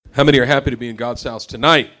How many are happy to be in God's house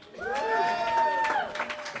tonight?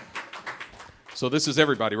 So this is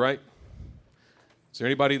everybody, right? Is there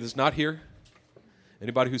anybody that's not here?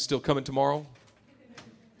 Anybody who's still coming tomorrow?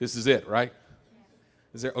 This is it, right?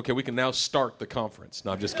 Is there? Okay, we can now start the conference.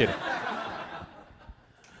 No, I'm just kidding.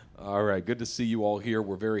 All right, good to see you all here.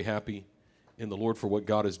 We're very happy in the Lord for what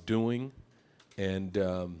God is doing, and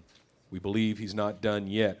we believe He's not done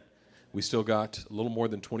yet. We still got a little more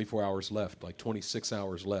than 24 hours left, like 26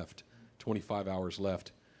 hours left, 25 hours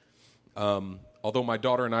left. Although my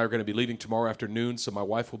daughter and I are going to be leaving tomorrow afternoon, so my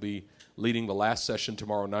wife will be leading the last session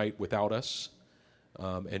tomorrow night without us,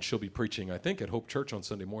 and she'll be preaching, I think, at Hope Church on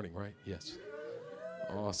Sunday morning, right? Yes.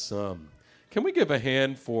 Awesome. Can we give a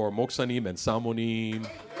hand for Moksanim and Samonim?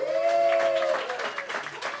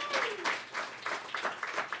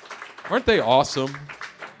 Aren't they awesome?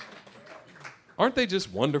 Aren't they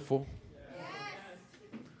just wonderful?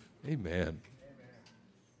 Amen.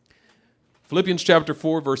 Philippians chapter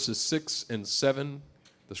 4, verses 6 and 7,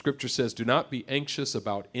 the scripture says, "Do not be anxious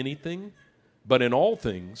about anything, but in all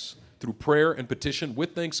things, through prayer and petition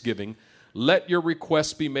with thanksgiving, let your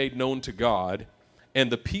requests be made known to God,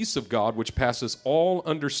 and the peace of God, which passes all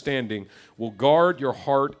understanding, will guard your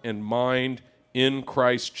heart and mind in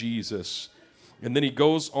Christ Jesus." And then he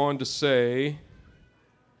goes on to say,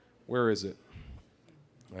 where is it?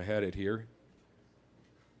 I had it here.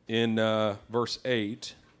 In verse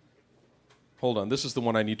 8. Hold on, this is the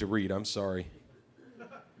one I need to read. I'm sorry.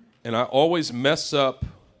 And I always mess up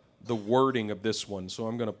the wording of this one, so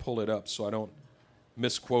I'm going to pull it up so I don't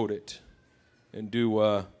misquote it and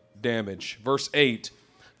do damage. Verse 8.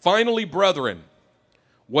 "Finally, brethren,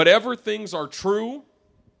 whatever things are true,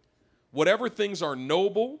 whatever things are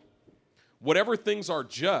noble, whatever things are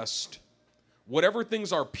just, whatever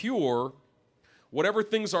things are pure, whatever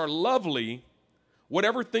things are lovely,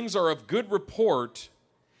 whatever things are of good report,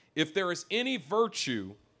 if there is any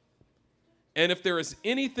virtue, and if there is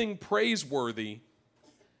anything praiseworthy,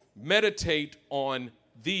 meditate on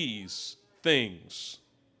these things."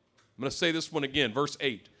 I'm going to say this one again, verse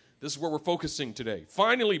 8. This is where we're focusing today.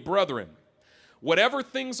 "Finally, brethren, whatever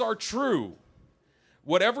things are true,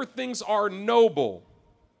 whatever things are noble,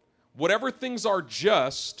 whatever things are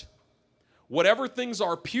just, whatever things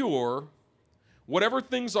are pure, whatever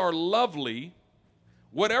things are lovely,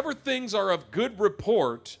 whatever things are of good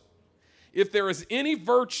report, if there is any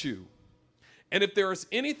virtue, and if there is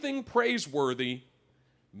anything praiseworthy,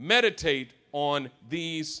 meditate on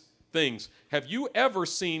these things." Have you ever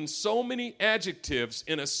seen so many adjectives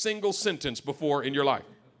in a single sentence before in your life?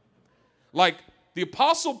 Like, the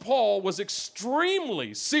Apostle Paul was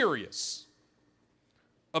extremely serious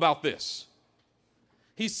about this.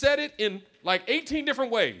 He said it in like 18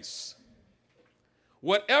 different ways.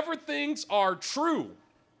 Whatever things are true,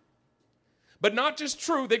 but not just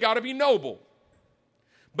true, they got to be noble.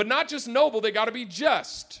 But not just noble, they got to be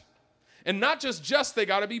just. And not just, they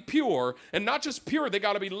got to be pure. And not just pure, they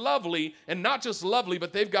got to be lovely. And not just lovely,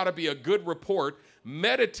 but they've got to be a good report.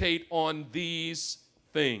 Meditate on these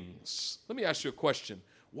things. Let me ask you a question.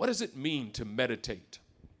 What does it mean to meditate?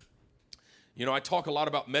 You know, I talk a lot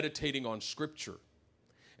about meditating on Scripture.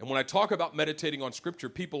 And when I talk about meditating on Scripture,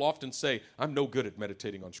 people often say, "I'm no good at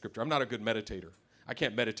meditating on Scripture. I'm not a good meditator. I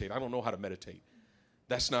can't meditate. I don't know how to meditate."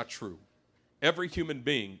 That's not true. Every human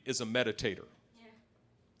being is a meditator.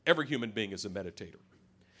 Every human being is a meditator.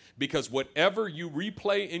 Because whatever you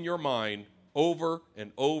replay in your mind over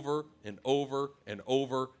and over and over and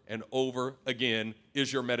over and over again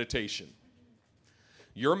is your meditation.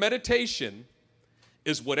 Your meditation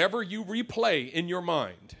is whatever you replay in your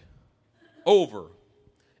mind over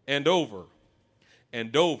and over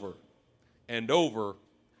and over and over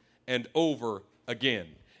and over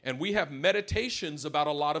again. And we have meditations about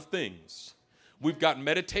a lot of things. We've got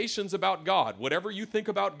meditations about God. Whatever you think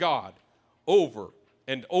about God over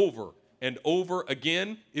and over and over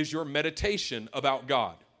again is your meditation about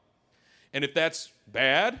God. And if that's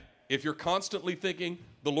bad, if you're constantly thinking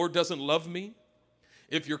the Lord doesn't love me,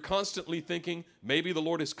 if you're constantly thinking maybe the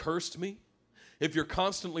Lord has cursed me, if you're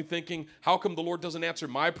constantly thinking how come the Lord doesn't answer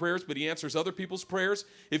my prayers but he answers other people's prayers,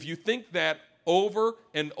 if you think that over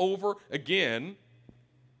and over again,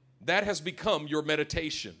 that has become your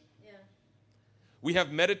meditation. We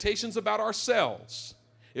have meditations about ourselves.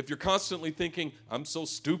 If you're constantly thinking, "I'm so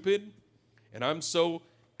stupid, and I'm so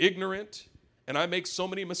ignorant, and I make so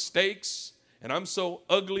many mistakes, and I'm so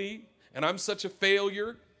ugly, and I'm such a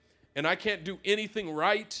failure, and I can't do anything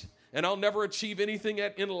right, and I'll never achieve anything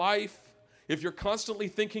in life." If you're constantly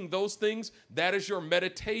thinking those things, that is your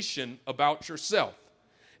meditation about yourself.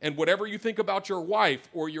 And whatever you think about your wife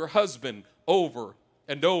or your husband over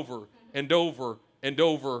and over and over and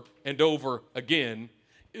over and over again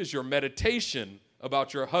is your meditation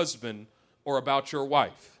about your husband or about your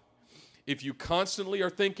wife. If you constantly are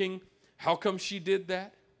thinking, how come she did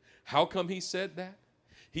that? How come he said that?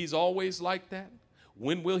 He's always like that.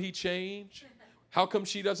 When will he change? How come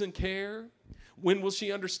she doesn't care? When will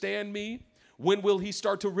she understand me? When will he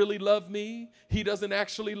start to really love me? He doesn't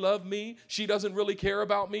actually love me. She doesn't really care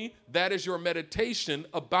about me. That is your meditation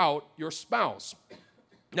about your spouse.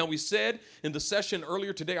 Now, we said in the session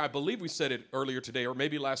earlier today, I believe we said it earlier today or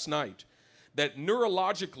maybe last night, that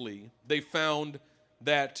neurologically they found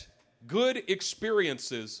that good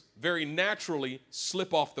experiences very naturally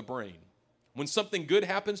slip off the brain. When something good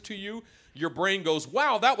happens to you, your brain goes,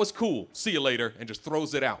 wow, that was cool. See you later, and just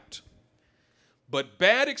throws it out. But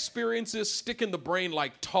bad experiences stick in the brain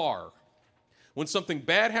like tar. When something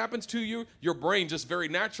bad happens to you, your brain just very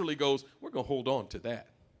naturally goes, we're going to hold on to that.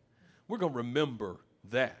 We're going to remember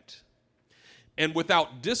that. And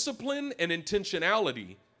without discipline and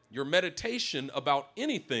intentionality, your meditation about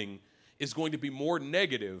anything is going to be more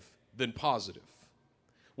negative than positive.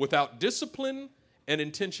 Without discipline and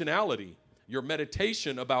intentionality, your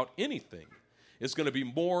meditation about anything is going to be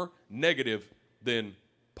more negative than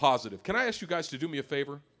positive. Can I ask you guys to do me a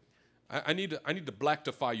favor? I need to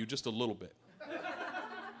blacktify you just a little bit.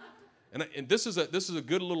 And this is a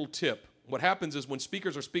good little tip. What happens is when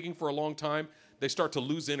speakers are speaking for a long time, they start to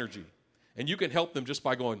lose energy. And you can help them just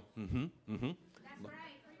by going, mm-hmm, mm-hmm. That's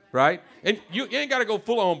right? And you ain't got to go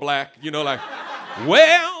full on black, like,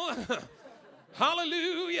 well,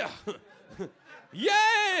 hallelujah.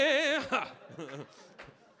 Yeah.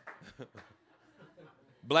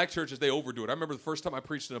 Black churches, they overdo it. I remember the first time I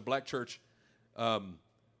preached in a black church,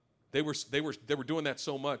 they were doing that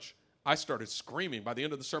so much, I started screaming. By the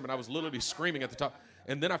end of the sermon, I was literally screaming at the top.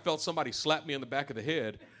 And then I felt somebody slap me in the back of the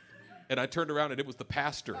head, and I turned around, and it was the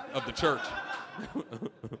pastor of the church.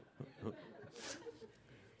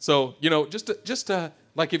 So, just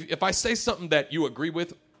like if I say something that you agree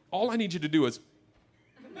with, all I need you to do is,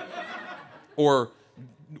 or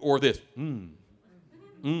this,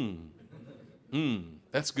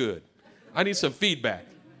 that's good. I need some feedback.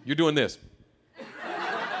 You're doing this.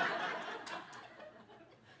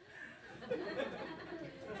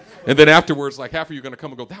 And then afterwards, like half of you are going to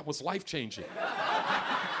come and go, that was life-changing.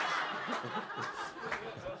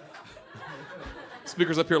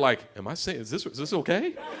 Speakers up here like, am I saying, is this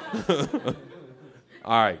okay?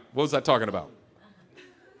 All right, what was I talking about?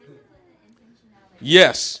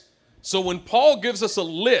 Yes. So when Paul gives us a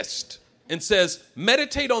list and says,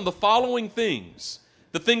 meditate on the following things,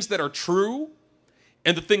 the things that are true,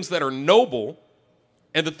 and the things that are noble,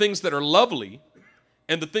 and the things that are lovely,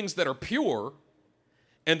 and the things that are pure,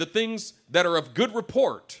 and the things that are of good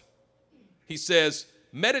report, he says,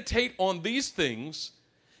 meditate on these things.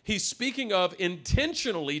 He's speaking of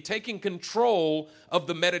intentionally taking control of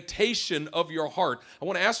the meditation of your heart. I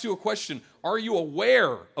want to ask you a question. Are you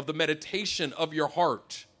aware of the meditation of your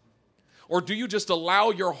heart? Or do you just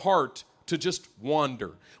allow your heart to just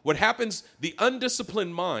wander? What happens, the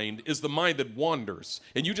undisciplined mind is the mind that wanders.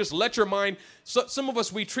 And you just let your mind, some of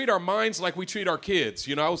us, we treat our minds like we treat our kids.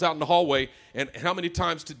 I was out in the hallway, and how many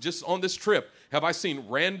times just on this trip have I seen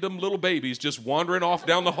random little babies just wandering off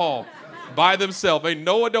down the hall by themselves? Ain't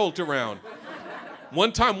no adult around.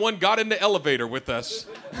 One time, one got in the elevator with us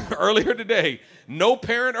earlier today. No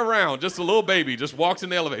parent around, just a little baby just walks in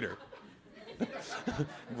the elevator.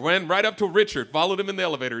 Ran right up to Richard, followed him in the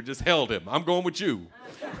elevator, just held him. I'm going with you.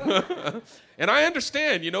 And I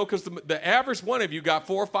understand, because the average one of you got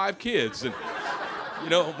 4 or 5 kids. And,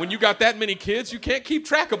 when you got that many kids, you can't keep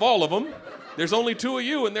track of all of them. There's only 2 of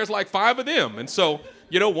you, and there's like 5 of them. And so,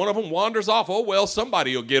 one of them wanders off. Oh, well,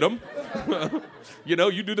 somebody will get them. You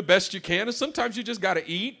do the best you can. And sometimes you just got to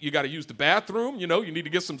eat. You got to use the bathroom. You need to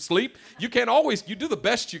get some sleep. You do the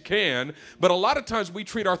best you can. But a lot of times we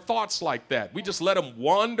treat our thoughts like that. We just let them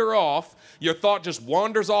wander off. Your thought just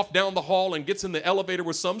wanders off down the hall and gets in the elevator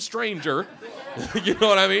with some stranger. You know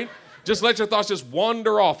what I mean? Just let your thoughts just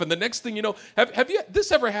wander off. And the next thing you know, have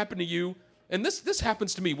this ever happened to you? And this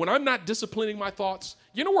happens to me. When I'm not disciplining my thoughts,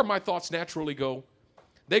 you know where my thoughts naturally go?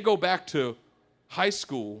 They go back to high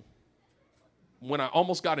school when I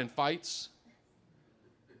almost got in fights,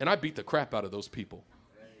 and I beat the crap out of those people.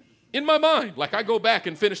 In my mind, like I go back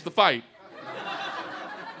and finish the fight.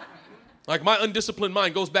 Like my undisciplined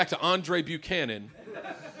mind goes back to Andre Buchanan.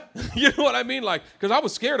 You know what I mean? Like, because I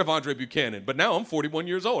was scared of Andre Buchanan, but now I'm 41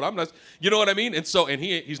 years old. I'm not, you know what I mean? And so, and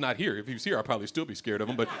he's not here. If he was here, I'd probably still be scared of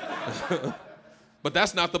him, but but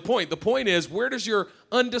that's not the point. The point is, where does your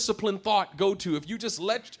undisciplined thought go to? If you just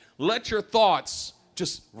let your thoughts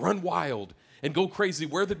just run wild and go crazy,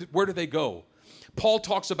 where do they go? Paul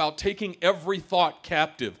talks about taking every thought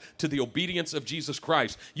captive to the obedience of Jesus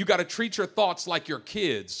Christ. You got to treat your thoughts like your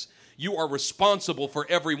kids. You are responsible for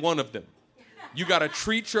every one of them. You got to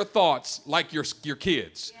treat your thoughts like your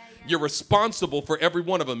kids. You're responsible for every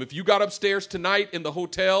one of them. If you got upstairs tonight in the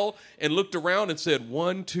hotel and looked around and said,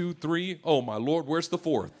 1, 2, 3, oh my Lord, where's the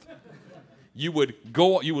fourth? You would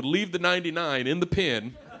leave the 99 in the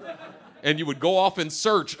pen, and you would go off in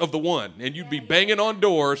search of the one, and you'd be banging on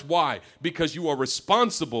doors. Why? Because you are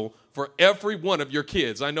responsible for every one of your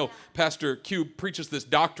kids. I know Pastor Q preaches this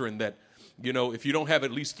doctrine that, if you don't have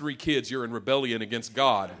at least 3 kids, you're in rebellion against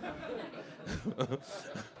God.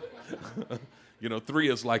 3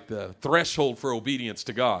 is like the threshold for obedience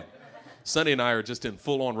to God. Sonny and I are just in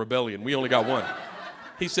full-on rebellion. We only got 1.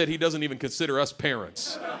 He said he doesn't even consider us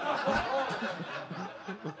parents.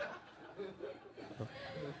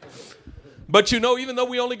 But even though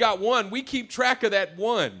we only got 1, we keep track of that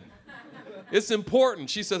 1. It's important.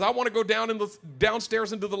 She says, I want to go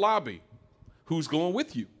downstairs into the lobby. Who's going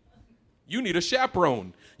with you? You need a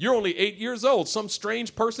chaperone. You're only 8 years old. Some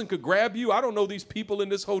strange person could grab you. I don't know these people in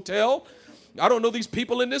this hotel. I don't know these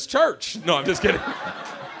people in this church. No, I'm just kidding.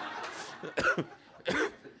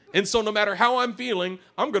 And so no matter how I'm feeling,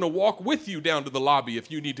 I'm going to walk with you down to the lobby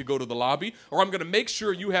if you need to go to the lobby, or I'm going to make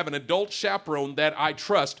sure you have an adult chaperone that I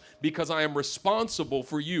trust because I am responsible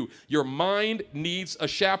for you. Your mind needs a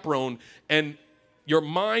chaperone, and your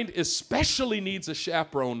mind especially needs a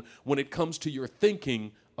chaperone when it comes to your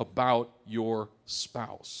thinking about your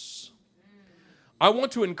spouse. I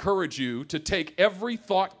want to encourage you to take every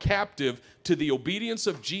thought captive to the obedience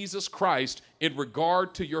of Jesus Christ in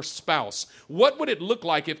regard to your spouse. What would it look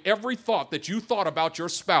like if every thought that you thought about your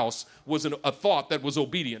spouse was a thought that was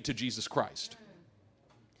obedient to Jesus Christ?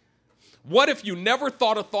 What if you never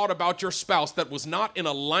thought a thought about your spouse that was not in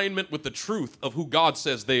alignment with the truth of who God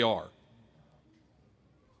says they are?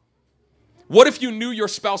 What if you knew your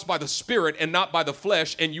spouse by the Spirit and not by the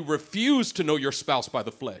flesh, and you refused to know your spouse by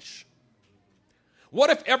the flesh? What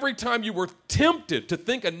if every time you were tempted to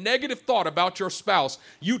think a negative thought about your spouse,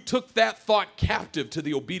 you took that thought captive to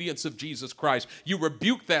the obedience of Jesus Christ? You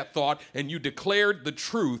rebuked that thought and you declared the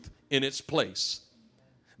truth in its place.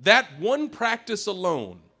 That one practice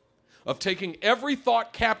alone of taking every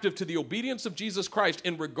thought captive to the obedience of Jesus Christ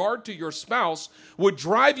in regard to your spouse would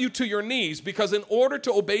drive you to your knees, because in order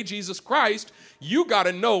to obey Jesus Christ, you got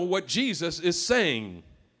to know what Jesus is saying.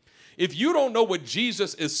 If you don't know what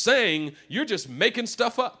Jesus is saying, you're just making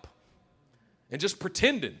stuff up and just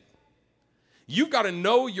pretending. You've got to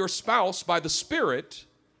know your spouse by the Spirit,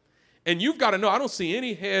 and you've got to know, I don't see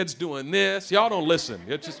any heads doing this. Y'all don't listen.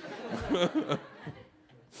 It's just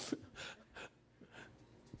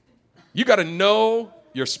you got to know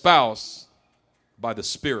your spouse by the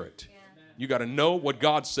Spirit. You got to know what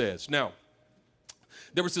God says. Now,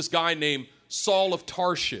 there was this guy named Saul of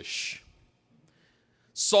Tarshish.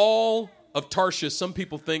 Saul of Tarshish, some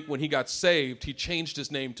people think when he got saved, he changed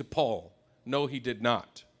his name to Paul. No, he did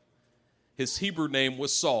not. His Hebrew name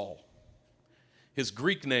was Saul. His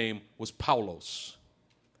Greek name was Paulos.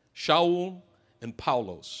 Shaul and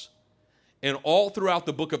Paulos. And all throughout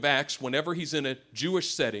the book of Acts, whenever he's in a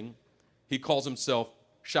Jewish setting, he calls himself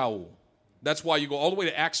Shaul. That's why you go all the way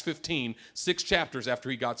to Acts 15, 6 chapters after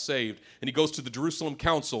he got saved, and he goes to the Jerusalem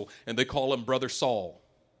council, and they call him Brother Saul.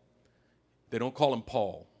 They don't call him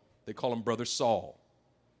Paul. They call him Brother Saul.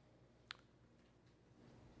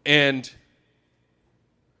 And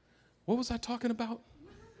what was I talking about?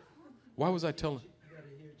 Why was I telling? You got to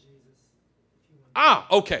hear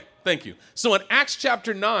Jesus. Okay. Thank you. So in Acts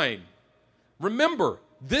chapter 9, remember,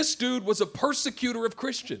 this dude was a persecutor of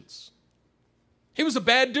Christians. He was a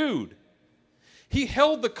bad dude. He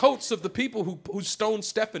held the coats of the people who stoned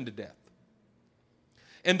Stephen to death.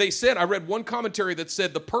 And they said, I read one commentary that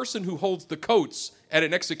said the person who holds the coats at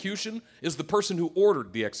an execution is the person who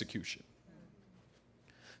ordered the execution.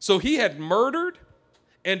 So he had murdered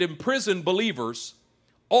and imprisoned believers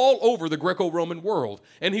all over the Greco-Roman world.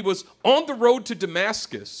 And he was on the road to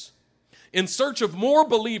Damascus in search of more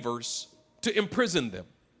believers to imprison them.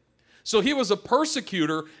 So he was a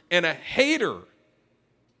persecutor and a hater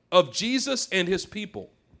of Jesus and his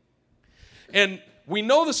people. And we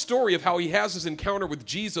know the story of how he has his encounter with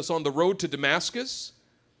Jesus on the road to Damascus,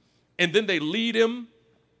 and then they lead him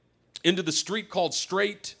into the street called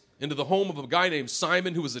Straight, into the home of a guy named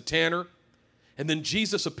Simon who was a tanner, and then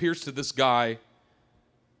Jesus appears to this guy.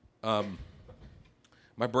 My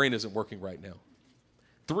brain isn't working right now.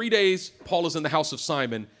 3 days, Paul is in the house of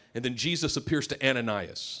Simon, and then Jesus appears to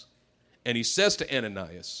Ananias, and he says to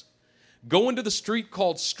Ananias, go into the street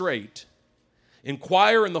called Straight,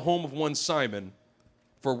 inquire in the home of one Simon,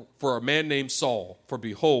 for a man named Saul, for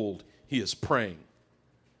behold, he is praying.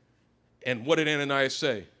 And what did Ananias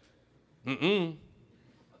say? I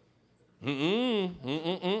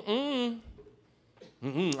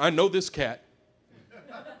know this cat.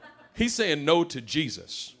 He's saying no to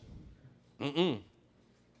Jesus. I'm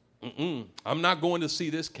not going to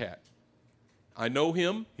see this cat. I know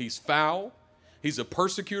him. He's foul. He's a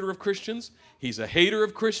persecutor of Christians. He's a hater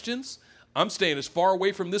of Christians. I'm staying as far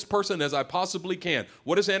away from this person as I possibly can.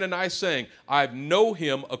 What is Ananias saying? I know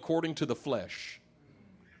him according to the flesh.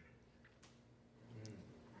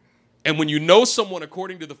 And when you know someone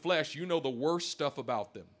according to the flesh, you know the worst stuff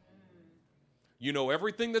about them. You know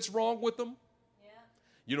everything that's wrong with them. Yeah.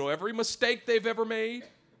 You know every mistake they've ever made.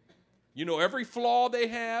 You know every flaw they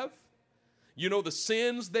have. You know the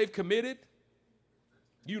sins they've committed.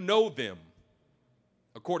 You know them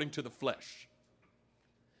according to the flesh.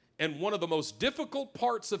 And one of the most difficult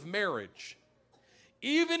parts of marriage,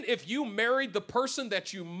 even if you married the person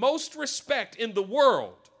that you most respect in the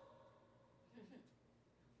world,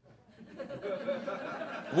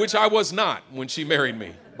 which I was not when she married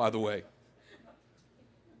me, by the way,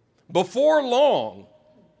 before long,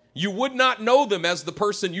 you would not know them as the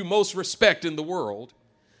person you most respect in the world.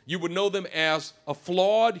 You would know them as a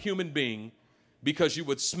flawed human being because you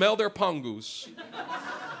would smell their pangus.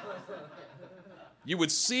 You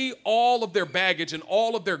would see all of their baggage and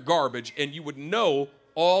all of their garbage, and you would know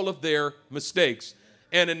all of their mistakes.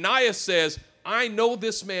 And Ananias says, I know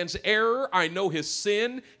this man's error. I know his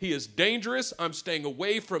sin. He is dangerous. I'm staying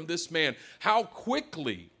away from this man. How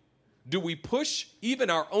quickly do we push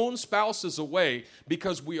even our own spouses away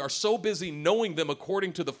because we are so busy knowing them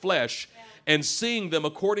according to the flesh and seeing them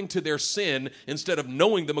according to their sin instead of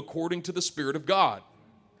knowing them according to the Spirit of God?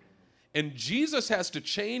 And Jesus has to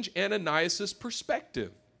change Ananias'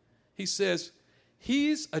 perspective. He says,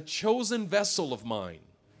 he's a chosen vessel of mine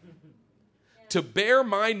to bear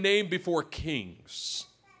my name before kings.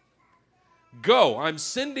 Go, I'm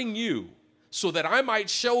sending you so that I might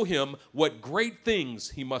show him what great things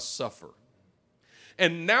he must suffer.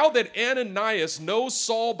 And now that Ananias knows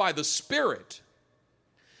Saul by the Spirit,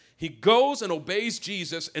 he goes and obeys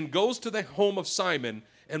Jesus and goes to the home of Simon.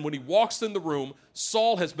 And when he walks in the room,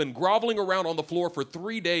 Saul has been groveling around on the floor for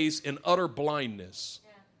 3 days in utter blindness.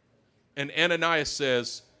 Yeah. And Ananias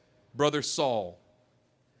says, Brother Saul,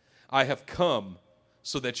 I have come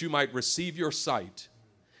so that you might receive your sight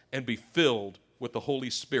and be filled with the Holy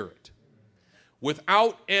Spirit.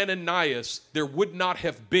 Without Ananias, there would not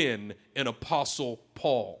have been an Apostle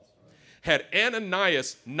Paul. Had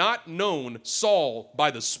Ananias not known Saul by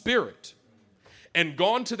the Spirit and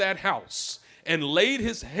gone to that house and laid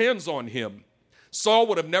his hands on him, Saul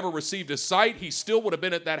would have never received his sight. He still would have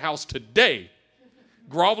been at that house today,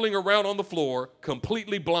 groveling around on the floor,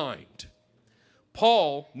 completely blind.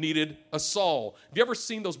 Paul needed a Saul. Have you ever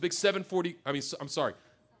seen those big 740?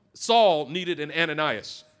 Saul needed an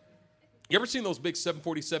Ananias. You ever seen those big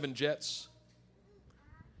 747 jets?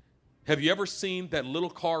 Have you ever seen that little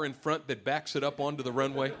car in front that backs it up onto the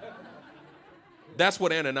runway? That's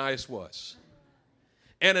what Ananias was.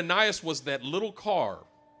 Ananias was that little car.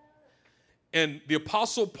 And the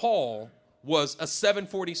Apostle Paul was a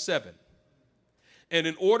 747. And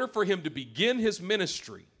in order for him to begin his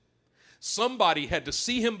ministry, somebody had to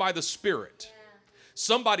see him by the Spirit.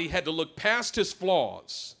 Somebody had to look past his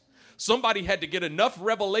flaws. Somebody had to get enough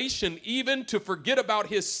revelation even to forget about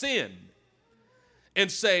his sin and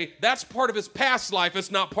say, that's part of his past life, it's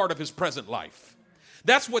not part of his present life.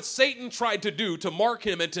 That's what Satan tried to do to mark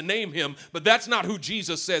him and to name him, but that's not who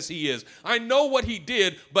Jesus says he is. I know what he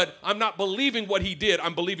did, but I'm not believing what he did.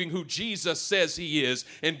 I'm believing who Jesus says he is,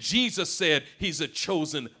 and Jesus said he's a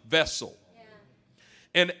chosen vessel.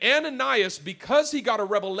 And Ananias, because he got a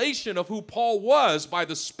revelation of who Paul was by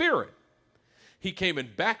the Spirit, he came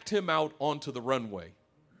and backed him out onto the runway.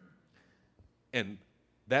 And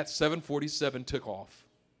that 747 took off.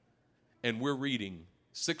 And we're reading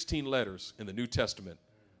 16 letters in the New Testament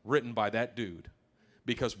written by that dude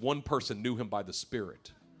because one person knew him by the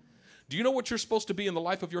Spirit. Do you know what you're supposed to be in the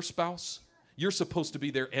life of your spouse? You're supposed to be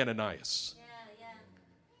their Ananias. Yeah.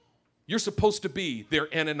 You're supposed to be their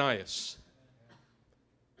Ananias.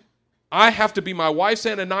 I have to be my wife's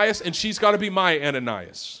Ananias, and she's got to be my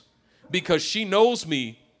Ananias because she knows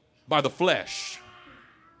me by the flesh.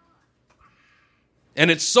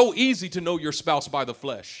 And it's so easy to know your spouse by the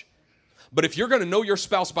flesh. But if you're going to know your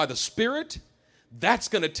spouse by the Spirit, that's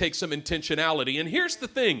going to take some intentionality. And here's the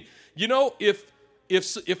thing. You know, if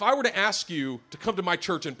I were to ask you to come to my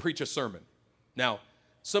church and preach a sermon, now,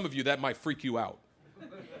 some of you, that might freak you out.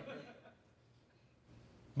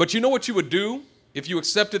 But you know what you would do if you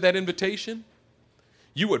accepted that invitation?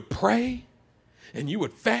 you would pray and you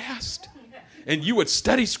would fast and you would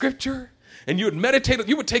study scripture and you would meditate.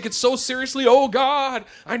 You would take it so seriously. Oh God,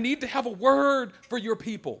 I need to have a word for your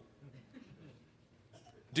people.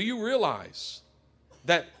 Do you realize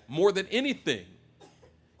that more than anything,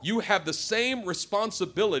 you have the same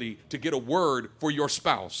responsibility to get a word for your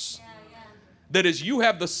spouse? That is, you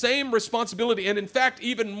have the same responsibility, and in fact,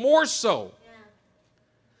 even more so,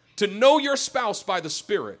 to know your spouse by the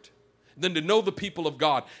Spirit than to know the people of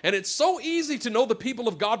God. And it's so easy to know the people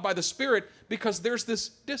of God by the Spirit because there's this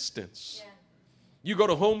distance. You go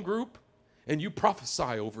to home group and you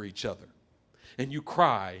prophesy over each other and you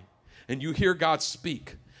cry and you hear God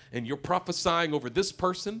speak and you're prophesying over this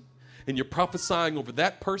person and you're prophesying over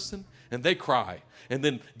that person and they cry. And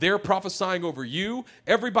then they're prophesying over you.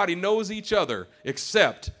 Everybody knows each other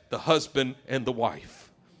except the husband and the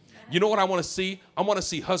wife. You know what I want to see? I want to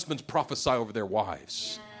see husbands prophesy over their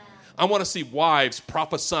wives. I want to see wives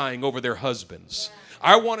prophesying over their husbands.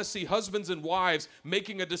 I want to see husbands and wives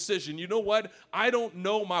making a decision. You know what? I don't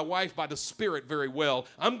know my wife by the Spirit very well.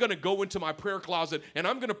 I'm going to go into my prayer closet and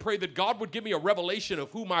I'm going to pray that God would give me a revelation of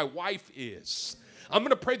who my wife is. I'm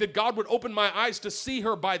going to pray that God would open my eyes to see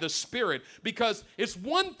her by the Spirit, because it's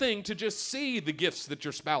one thing to just see the gifts that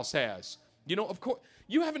your spouse has. You know, of course,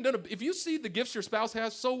 you haven't done if you see the gifts your spouse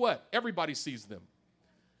has, so what? Everybody sees them.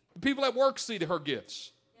 The people at work see her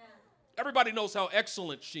gifts. Everybody knows how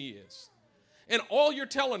excellent she is. And all you're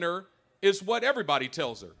telling her is what everybody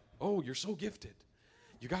tells her. Oh, you're so gifted.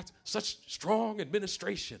 You got such strong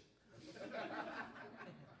administration.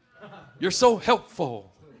 You're so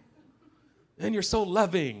helpful. And you're so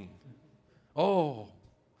loving. Oh,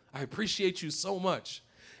 I appreciate you so much.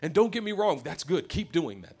 And don't get me wrong, that's good. Keep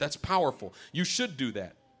doing that. That's powerful. You should do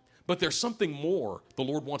that. But there's something more the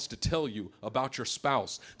Lord wants to tell you about your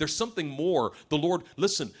spouse. There's something more the Lord,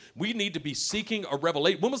 listen, we need to be seeking a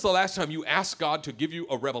revelation. When was the last time you asked God to give you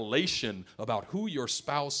a revelation about who your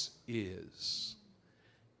spouse is?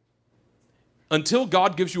 Until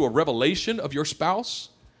God gives you a revelation of your spouse,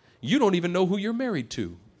 you don't even know who you're married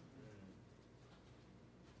to.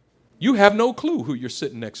 You have no clue who you're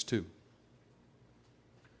sitting next to.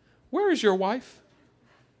 Where is your wife?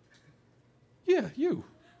 Yeah, you.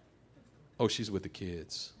 Oh, she's with the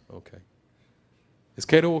kids. Okay. Is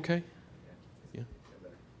Cato okay? Yeah.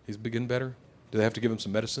 He's getting better? Do they have to give him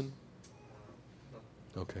some medicine?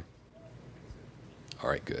 Okay. All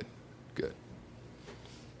right, good. Good.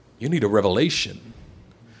 You need a revelation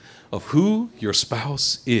of who your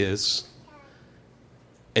spouse is.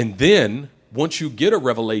 And then, once you get a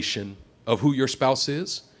revelation of who your spouse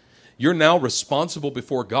is, you're now responsible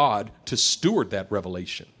before God to steward that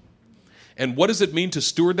revelation. And what does it mean to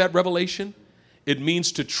steward that revelation? It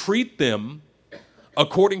means to treat them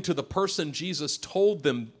according to the person Jesus told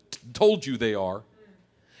you they are,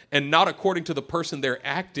 and not according to the person they're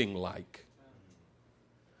acting like.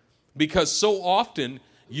 Because so often,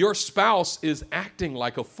 your spouse is acting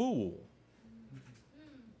like a fool.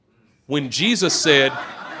 When Jesus said,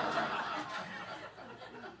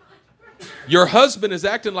 your husband is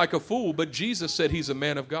acting like a fool, but Jesus said he's a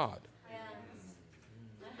man of God.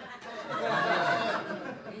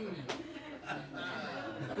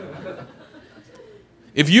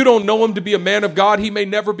 If you don't know him to be a man of God, he may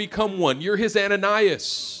never become one. You're his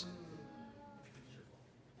Ananias.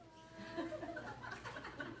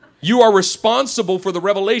 You are responsible for the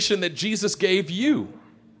revelation that Jesus gave you.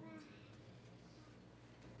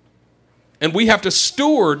 And we have to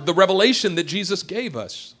steward the revelation that Jesus gave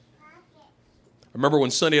us. I remember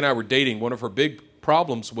when Sunday and I were dating, one of her big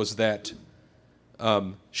problems was that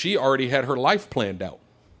she already had her life planned out.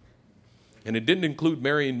 And it didn't include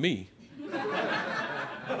marrying me.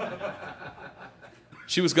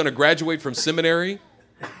 She was going to graduate from seminary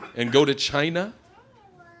and go to China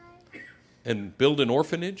and build an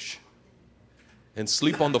orphanage and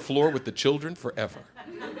sleep on the floor with the children forever.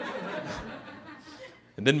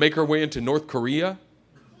 And then make her way into North Korea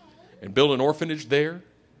and build an orphanage there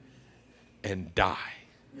and die.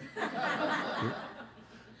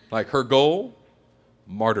 Like her goal,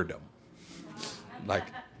 martyrdom. Like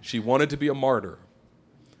she wanted to be a martyr.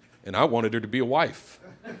 And I wanted her to be a wife.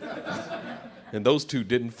 And those two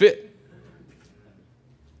didn't fit.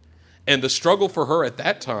 And the struggle for her at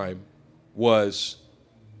that time was,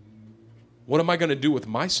 what am I going to do with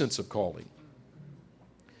my sense of calling?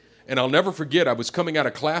 And I'll never forget, I was coming out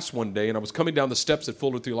of class one day, and I was coming down the steps at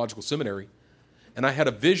Fuller Theological Seminary, and I had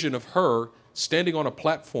a vision of her standing on a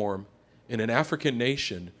platform in an African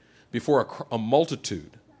nation before a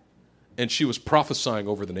multitude, and she was prophesying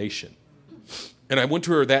over the nation. And I went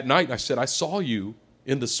to her that night, and I said, I saw you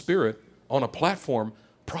in the Spirit on a platform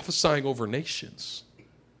prophesying over nations.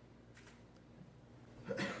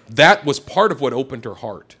 That was part of what opened her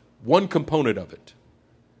heart. One component of it.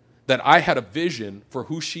 That I had a vision for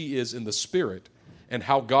who she is in the spirit and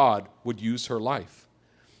how God would use her life.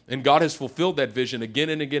 And God has fulfilled that vision again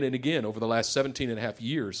and again and again over the last 17 and a half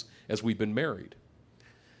years as we've been married.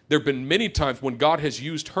 There have been many times when God has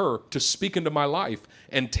used her to speak into my life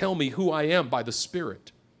and tell me who I am by the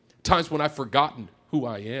Spirit. Times when I've forgotten who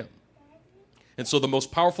I am. And so the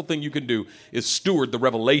most powerful thing you can do is steward the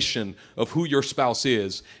revelation of who your spouse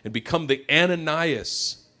is and become the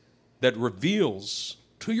Ananias that reveals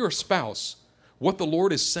to your spouse what the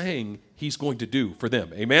Lord is saying he's going to do for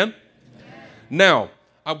them. Amen? Now,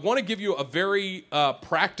 I want to give you a very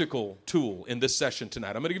practical tool in this session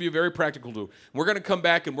tonight. I'm going to give you a very practical tool. We're going to come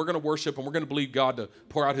back and we're going to worship and we're going to believe God to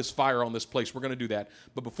pour out his fire on this place. We're going to do that.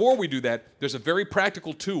 But before we do that, there's a very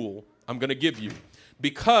practical tool I'm going to give you.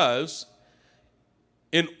 Because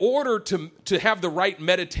in order to have the right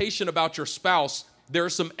meditation about your spouse, there are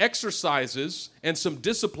some exercises and some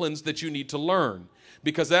disciplines that you need to learn.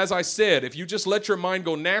 Because as I said, if you just let your mind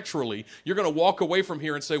go naturally, you're going to walk away from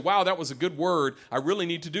here and say, wow, that was a good word. I really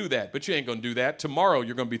need to do that. But you ain't going to do that. Tomorrow,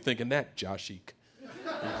 you're going to be thinking that, Joshik.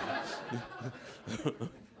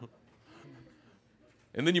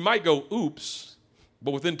 And then you might go, oops.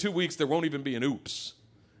 But within 2 weeks, there won't even be an oops.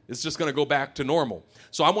 It's just going to go back to normal.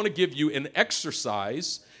 So I want to give you an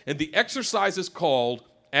exercise. And the exercise is called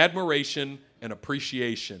admiration and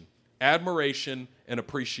appreciation. Admiration and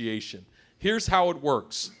appreciation. Here's how it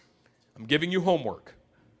works. I'm giving you homework.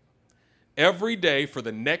 Every day for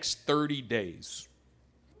the next 30 days.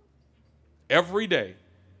 Every day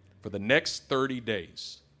for the next 30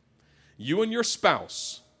 days. You and your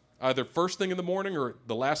spouse, either first thing in the morning or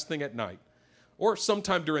the last thing at night, or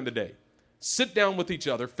sometime during the day, sit down with each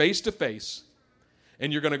other face to face,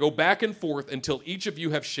 and you're going to go back and forth until each of you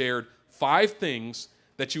have shared 5 things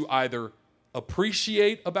that you either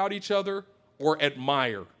appreciate about each other or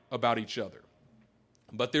admire about each other.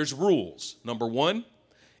 But there's rules. Number 1,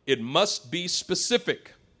 it must be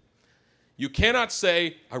specific. You cannot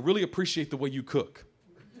say, I really appreciate the way you cook.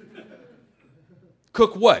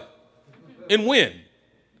 Cook what? And when?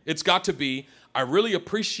 It's got to be, I really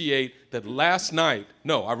appreciate that last night,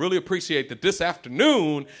 no, I really appreciate that this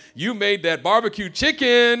afternoon you made that barbecue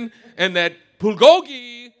chicken and that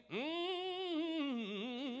bulgogi.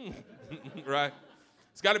 Right?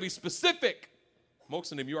 It's got to be specific.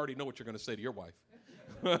 Most of them, you already know what you're going to say to your wife.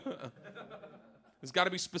 It's got to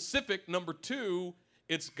be specific. Number 2,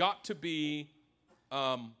 it's got to be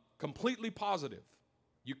completely positive.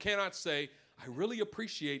 You cannot say, I really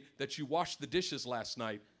appreciate that you washed the dishes last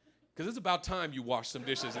night, because it's about time you washed some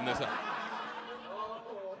dishes in this house.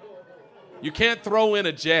 You can't throw in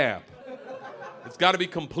a jab. It's got to be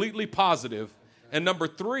completely positive. And number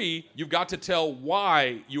 3, you've got to tell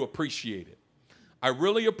why you appreciate it. I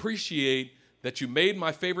really appreciate that you made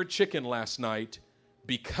my favorite chicken last night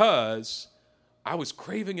because I was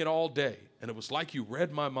craving it all day. And it was like you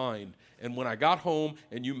read my mind. And when I got home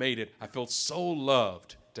and you made it, I felt so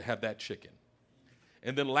loved to have that chicken.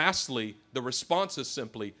 And then lastly, the response is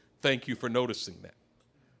simply, thank you for noticing that.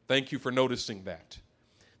 Thank you for noticing that.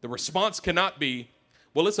 The response cannot be,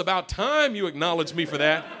 well, it's about time you acknowledge me for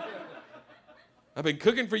that. I've been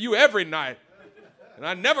cooking for you every night, and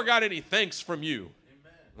I never got any thanks from you.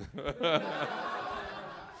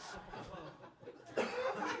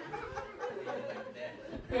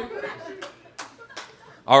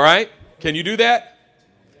 All right? Can you do that?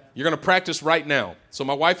 You're going to practice right now. So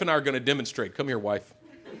my wife and I are going to demonstrate. Come here, wife.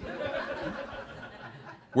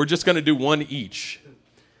 We're just going to do one each,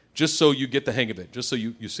 just so you get the hang of it, just so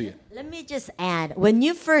you see it. Let me just add, when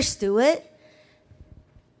you first do it,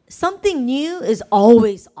 something new is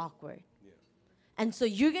always awkward. And so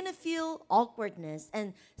you're going to feel awkwardness.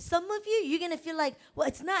 And some of you, you're going to feel like, well,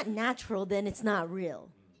 it's not natural, then it's not real.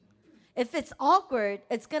 If it's awkward,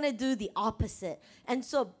 it's going to do the opposite. And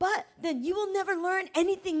so, but then you will never learn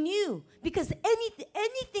anything new, because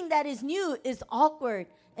anything that is new is awkward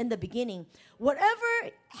in the beginning.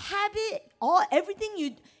 Whatever habit, anything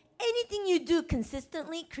you do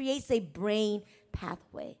consistently creates a brain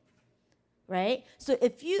pathway. Right? So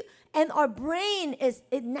and our brain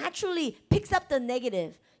it naturally picks up the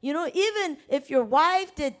negative. You know, even if your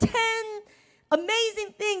wife did 10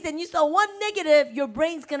 amazing things and you saw one negative, your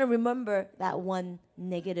brain's going to remember that one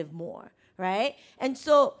negative more, right? And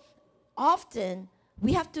so often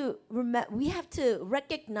we have to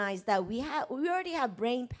recognize that we already have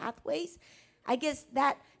brain pathways. I guess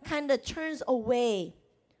that kind of turns away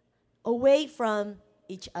from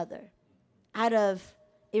each other out of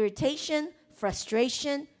irritation,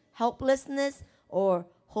 frustration, helplessness, or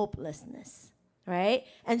hopelessness, right?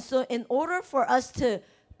 And so in order for us to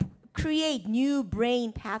create new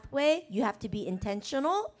brain pathway, you have to be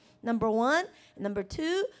intentional, number one. Number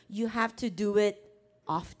two, you have to do it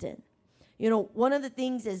often. One of the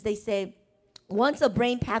things is they say, once a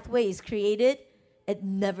brain pathway is created, it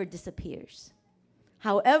never disappears.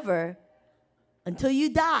 However, until you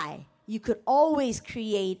die, you could always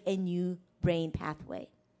create a new brain pathway.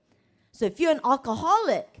 So if you're an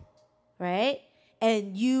alcoholic, right,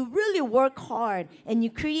 and you really work hard and you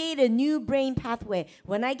create a new brain pathway,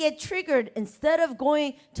 when I get triggered, instead of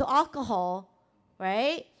going to alcohol,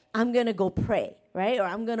 right, I'm going to go pray, right, or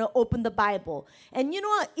I'm going to open the Bible. And you know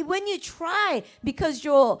what? When you try, because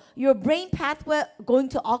your brain pathway going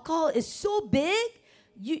to alcohol is so big,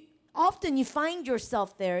 often you find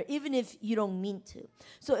yourself there, even if you don't mean to.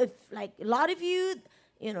 So if, like, a lot of you,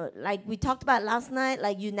 like we talked about last night,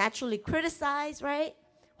 like you naturally criticize, right?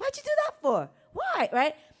 Why'd you do that for? Why,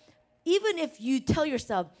 right? Even if you tell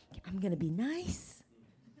yourself, I'm going to be nice,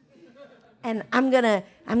 and I'm gonna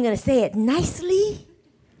say it nicely,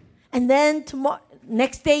 and then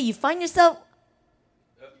next day you find yourself,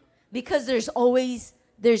 because there's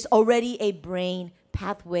already a brain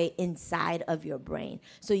pathway inside of your brain.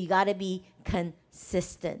 So you got to be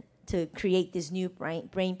consistent to create this new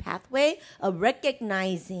brain pathway of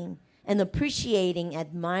recognizing and appreciating,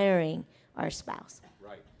 admiring our spouse.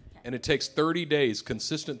 Right. And it takes 30 days,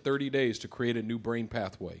 consistent 30 days to create a new brain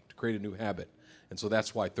pathway, to create a new habit. And so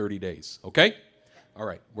that's why 30 days. Okay? All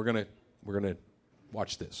right. We're going to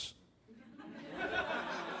watch this.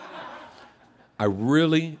 I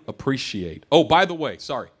really appreciate. Oh, by the way,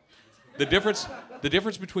 sorry. The difference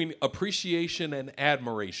between appreciation and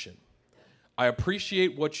admiration. I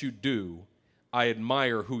appreciate what you do. I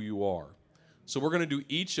admire who you are. So we're going to do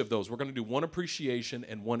each of those. We're going to do one appreciation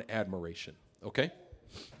and one admiration. Okay?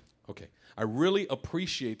 Okay. I really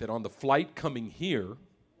appreciate that on the flight coming here,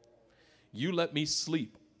 you let me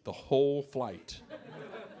sleep the whole flight.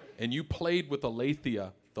 And you played with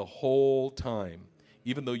Alethea the whole time,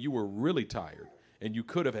 even though you were really tired. And you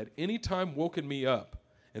could have at any time woken me up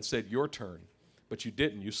and said, your turn. But you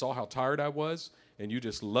didn't. You saw how tired I was, and you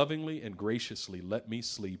just lovingly and graciously let me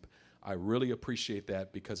sleep. I really appreciate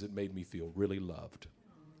that because it made me feel really loved.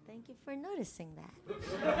 Thank you for noticing that.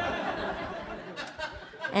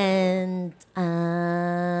 And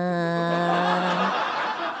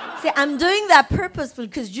see, I'm doing that purposefully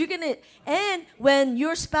because you're going to, and when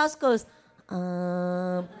your spouse goes,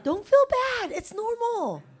 don't feel bad. It's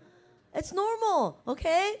normal. It's normal,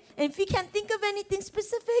 okay? And if you can't think of anything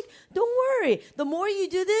specific, don't worry. The more you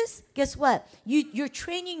do this, guess what? You're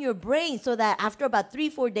training your brain so that after about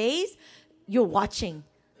 3-4 days, you're watching.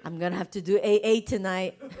 I'm going to have to do AA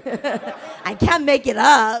tonight. I can't make it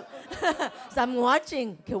up. So I'm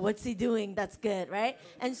watching. Okay, what's he doing? That's good, right?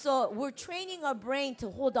 And so we're training our brain to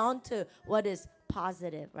hold on to what is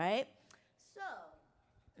positive, right? So,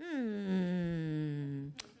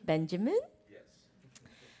 Benjamin?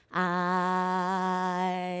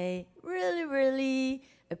 I really, really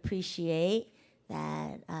appreciate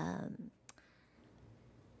that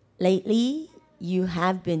lately you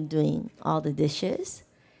have been doing all the dishes.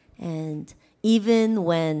 And even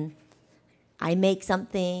when I make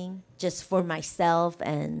something just for myself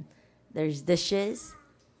and there's dishes,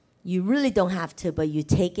 you really don't have to, but you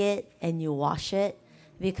take it and you wash it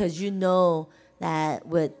because you know that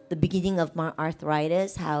with the beginning of my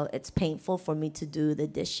arthritis, how it's painful for me to do the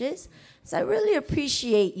dishes. So I really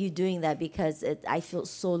appreciate you doing that because I feel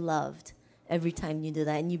so loved every time you do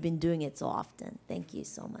that, and you've been doing it so often. Thank you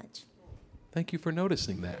so much. Thank you for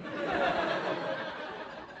noticing that.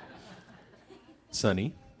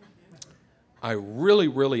 Sonny, I really,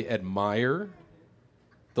 really admire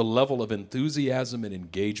the level of enthusiasm and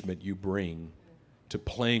engagement you bring to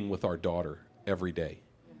playing with our daughter every day.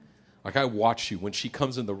 Like, I watch you when she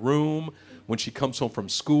comes in the room, when she comes home from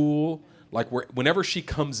school, like whenever she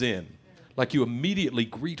comes in, like you immediately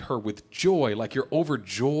greet her with joy, like you're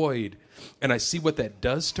overjoyed. And I see what that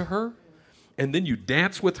does to her. And then you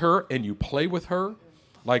dance with her and you play with her.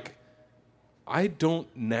 Like, I don't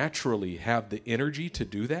naturally have the energy to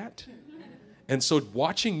do that. And so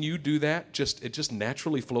watching you do that, it just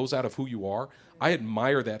naturally flows out of who you are. I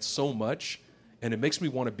admire that so much, and it makes me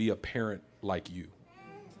want to be a parent like you.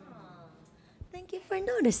 Thank you for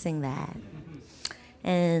noticing that.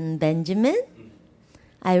 And Benjamin,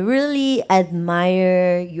 I really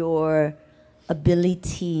admire your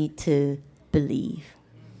ability to believe.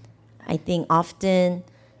 I think often,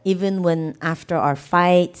 even when after our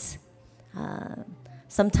fights,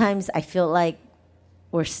 sometimes I feel like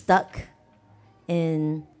we're stuck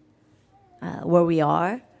in where we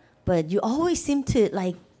are, but you always seem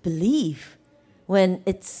to believe when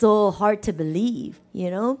it's so hard to believe,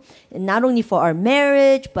 And not only for our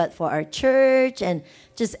marriage, but for our church. And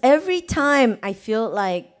just every time I feel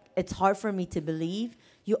like it's hard for me to believe,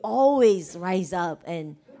 you always rise up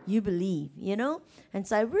and you believe, And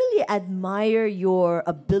so I really admire your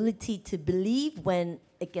ability to believe when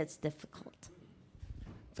it gets difficult.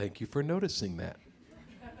 Thank you for noticing that.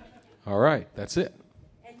 All right, that's it.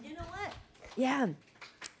 And you know what? Yeah.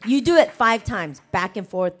 You do it 5 times, back and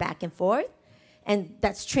forth, back and forth. And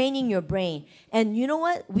that's training your brain. And you know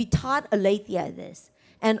what? We taught Alethea this.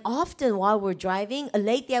 And often while we're driving,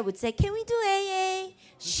 Alethea would say, can we do AA?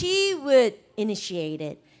 She would initiate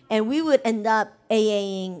it. And we would end up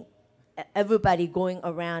AAing everybody going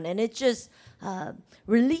around. And it just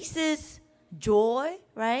releases joy,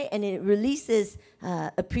 right? And it releases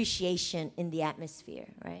appreciation in the atmosphere,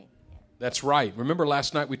 right? That's right. Remember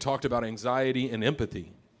last night we talked about anxiety and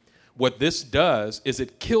empathy. What this does is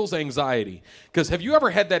it kills anxiety. Because have you ever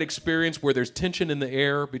had that experience where there's tension in the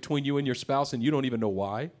air between you and your spouse and you don't even know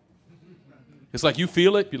why? It's like you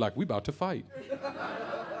feel it, you're like, we about to fight. Oh,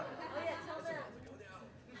 yeah, tell them.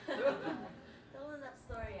 Tell them that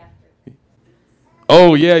story after.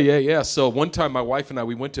 Oh, yeah. So one time my wife and I,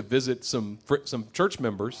 we went to visit some church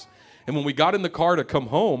members. And when we got in the car to come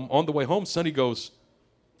home, on the way home, Sonny goes,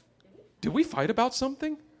 did we fight about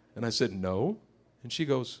something? And I said, no. And she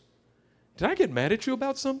goes, did I get mad at you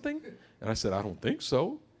about something? And I said, I don't think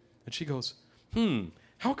so. And she goes,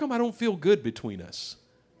 how come I don't feel good between us?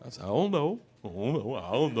 I said, I don't know.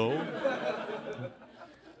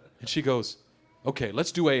 And she goes, okay,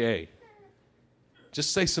 let's do AA.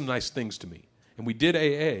 Just say some nice things to me. And we did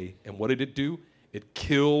AA, and what did it do? It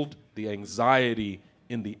killed the anxiety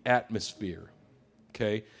in the atmosphere,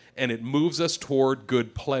 okay? And it moves us toward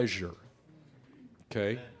good pleasure,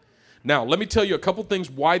 okay? Now, let me tell you a couple things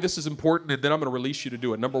why this is important, and then I'm going to release you to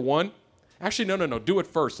do it. Number one, actually, no, do it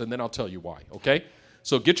first, and then I'll tell you why, okay?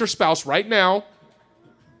 So get your spouse right now,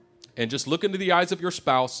 and just look into the eyes of your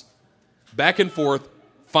spouse, back and forth,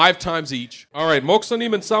 5 times each. All right,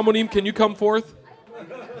 Moksanim and Samonim, can you come forth?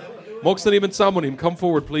 Moksanim and Samonim, come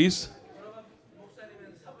forward, please.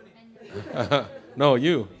 No,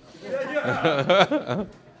 you.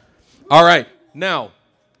 All right, now.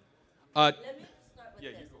 Let me start with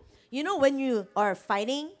this. You know, when you are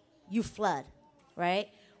fighting, you flood, right?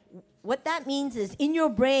 What that means is in your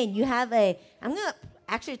brain, you have I'm going to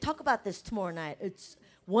actually talk about this tomorrow night.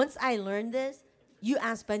 Once I learned this, you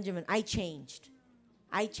ask Benjamin, I changed.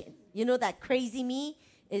 You know, that crazy me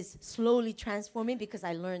is slowly transforming because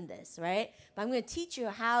I learned this, right? But I'm going to teach you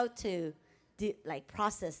how to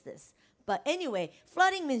process this. But anyway,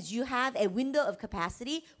 flooding means you have a window of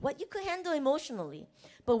capacity, what you could handle emotionally.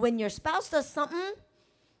 But when your spouse does something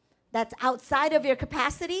that's outside of your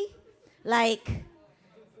capacity, like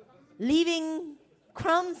leaving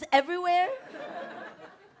crumbs everywhere,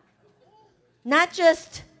 not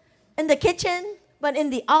just in the kitchen, but in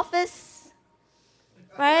the office,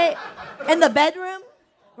 right? In the bedroom,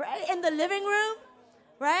 right? In the living room,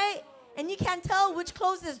 right? And you can't tell which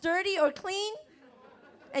clothes is dirty or clean.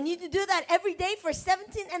 And you do that every day for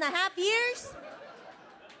 17 and a half years.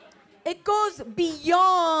 It goes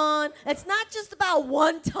beyond. It's not just about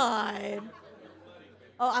one time.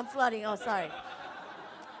 Oh, I'm flooding. Oh, sorry.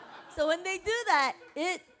 So when they do that,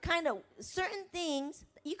 it kind of, certain things,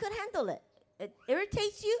 you could handle it. It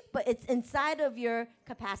irritates you, but it's inside of your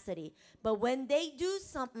capacity. But when they do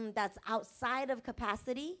something that's outside of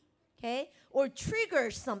capacity, okay, or trigger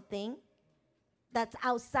something that's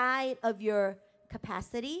outside of your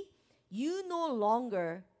capacity, you no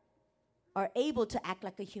longer are able to act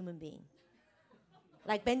like a human being.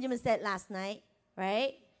 Like Benjamin said last night,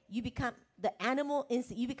 right? You become the animal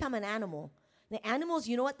instinct. You become an animal. The animals,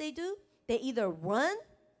 you know what they do? They either run,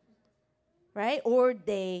 right, or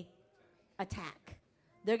they attack.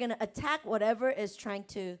 They're going to attack whatever is trying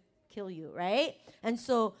to kill you, right? And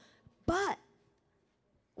so, but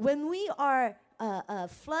when we are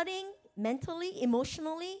flooding mentally,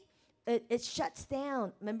 emotionally, it shuts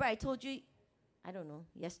down. Remember I told you, I don't know,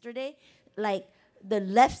 yesterday, like the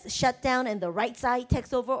left shut down and the right side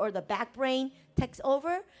takes over, or the back brain takes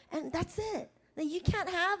over, and that's it. Then you can't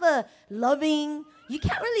have a loving, you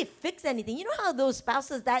can't really fix anything. You know how those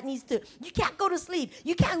spouses that needs to, you can't go to sleep.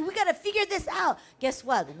 We got to figure this out. Guess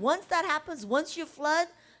what? Once that happens, once you flood,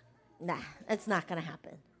 it's not going to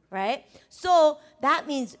happen. Right? So that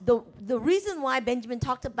means the reason why Benjamin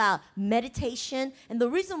talked about meditation, and the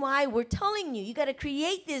reason why we're telling you got to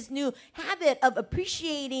create this new habit of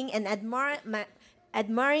appreciating and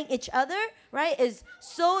admiring each other, right, is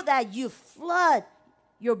so that you flood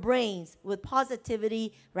your brains with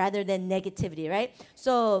positivity rather than negativity, right?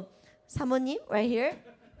 So 사모님, right here.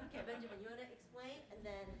 Okay, Benjamin, you want to explain? And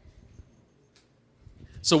then.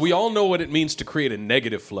 So we all know what it means to create a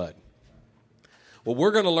negative flood. What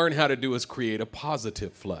we're going to learn how to do is create a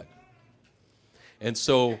positive flood. And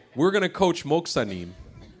so we're going to coach Moksanim,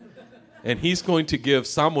 and he's going to give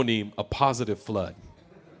Samonim a positive flood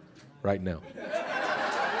right now. Maybe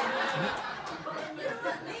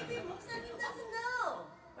Moksanim doesn't know,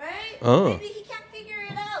 right? Oh. Maybe he can't figure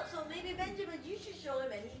it out. So maybe Benjamin, you should show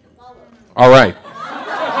him and he can follow. All right.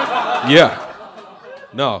 Yeah.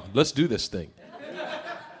 No, let's do this thing.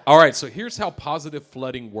 All right, so here's how positive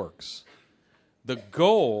flooding works. The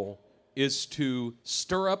goal is to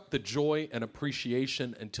stir up the joy and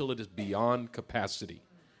appreciation until it is beyond capacity.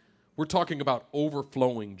 We're talking about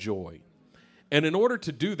overflowing joy. And in order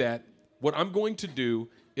to do that, what I'm going to do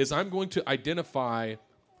is I'm going to identify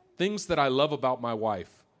things that I love about my wife,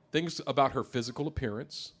 things about her physical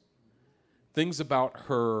appearance, things about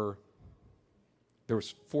her, there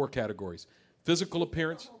was 4 categories. Physical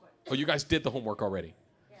appearance. Oh, you guys did the homework already.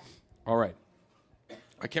 Yeah. All right.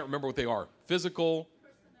 I can't remember what they are. Physical,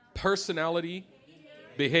 personality,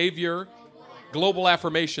 behavior, global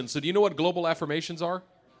affirmation. So do you know what global affirmations are?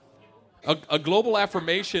 A global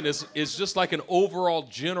affirmation is just like an overall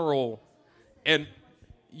general and,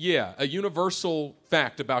 a universal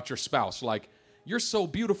fact about your spouse. Like, you're so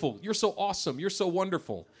beautiful, you're so awesome, you're so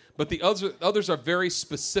wonderful. But the others are very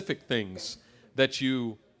specific things that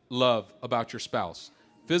you love about your spouse.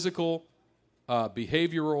 Physical,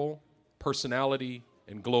 behavioral, personality,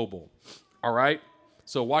 and global. All right?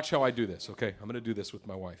 So watch how I do this, okay? I'm going to do this with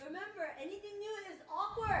my wife. Remember, anything new is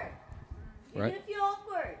awkward. You're Right. going to feel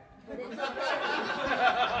awkward. But it's okay.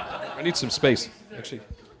 I need some space. Actually,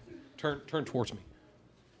 turn towards me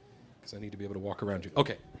because I need to be able to walk around you.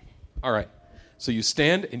 Okay. All right. So you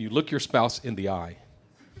stand and you look your spouse in the eye.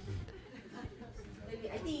 Maybe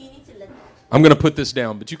I think you need to let that. I'm going to put this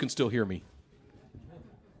down, but you can still hear me.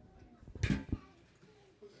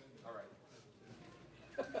 All right.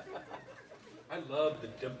 I love the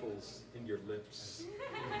dimples in your lips.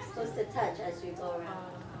 You're supposed to touch as you go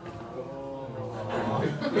around.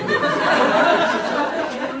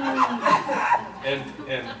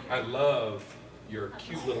 And I love your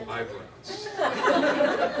cute little eyebrows.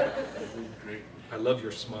 I love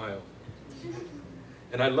your smile.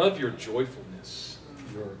 And I love your joyfulness,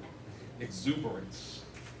 your exuberance.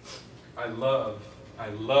 I love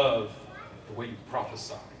the way you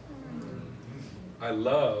prophesy. I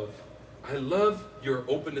love your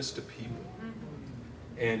openness to people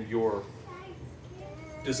and your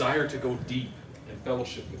desire to go deep in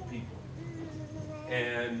fellowship with people.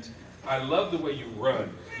 And I love the way you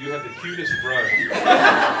run. You have the cutest run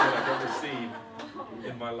that I've ever seen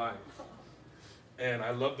in my life. And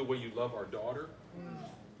I love the way you love our daughter.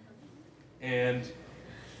 And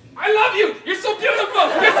I love you. You're so beautiful.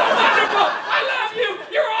 You're so wonderful. I love you.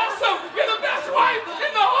 You're awesome. You're the best wife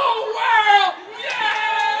in the whole world.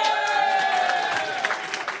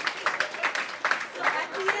 So at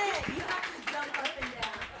the end, you have to jump up and down.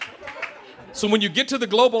 Okay? So when you get to the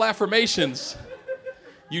global affirmations,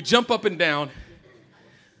 you jump up and down.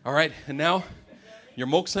 All right, and now your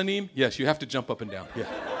Moksanim, yes, you have to jump up and down. Yeah.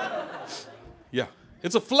 Yeah.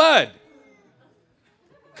 It's a flood.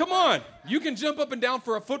 Come on. You can jump up and down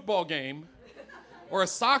for a football game or a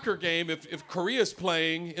soccer game if Korea's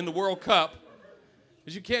playing in the World Cup.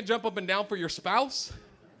 But you can't jump up and down for your spouse?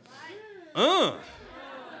 All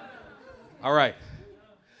right.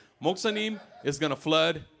 Moksanim is going to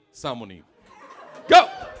flood Samonim. Go!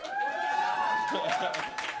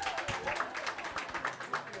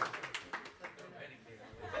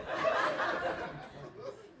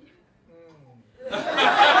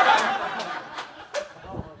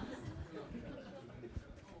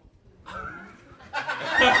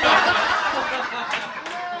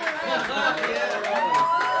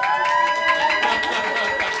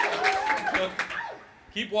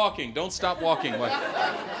 Keep walking. Don't stop walking. Like,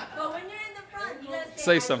 But when you're in the front, you gotta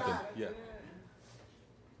say I something. love. Yeah.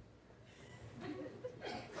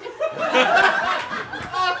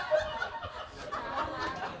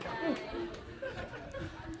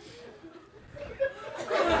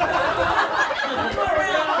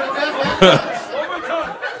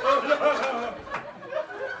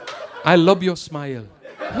 I love your smile.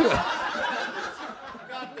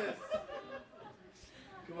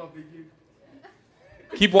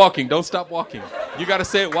 Keep walking. Don't stop walking. You got to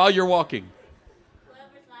say it while you're walking.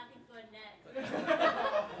 Whoever's laughing for next.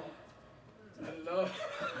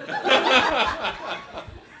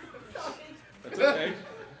 That's okay.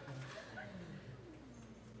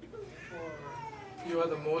 You are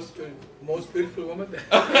the most beautiful woman.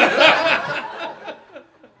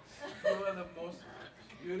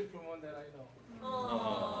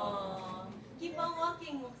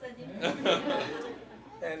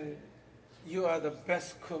 And you are the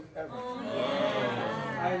best cook ever.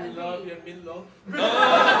 I love your meatloaf.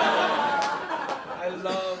 I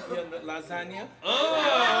love your lasagna.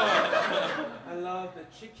 I love the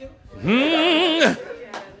chicken.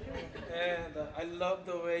 And I love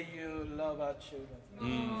the way you love our children.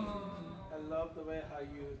 I love the way how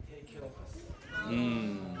you take care of us.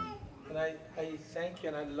 And I thank you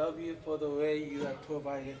and I love you for the way you have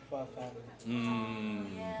provided for our family.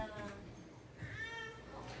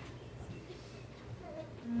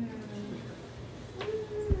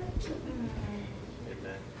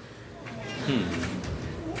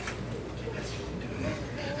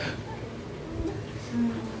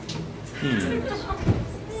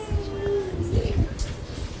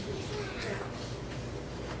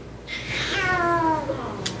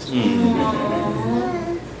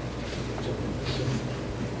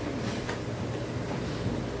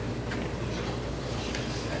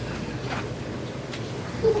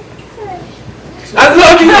 I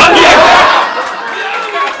love you.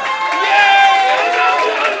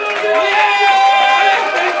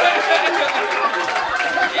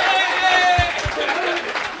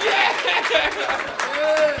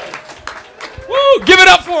 Woo! Give it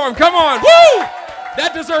up for him. Come on. Woo!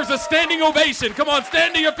 That deserves a standing ovation. Come on,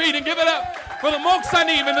 stand to your feet and give it up for the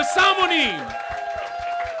Moksanim and the Samonim.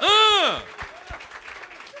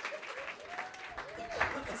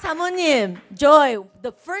 사모님, Joy,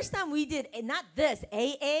 the first time we did, not this,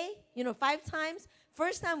 AA, 5 times.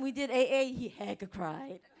 First time we did AA, he heck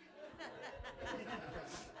cried.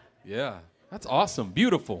 Yeah, that's awesome.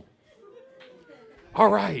 Beautiful. All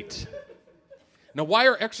right. Now, why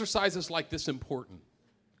are exercises like this important?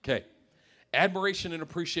 Okay. Admiration and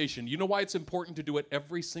appreciation. You know why it's important to do it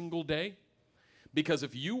every single day? Because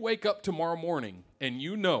if you wake up tomorrow morning and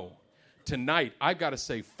you know, tonight I've got to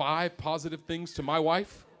say 5 positive things to my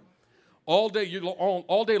wife, all day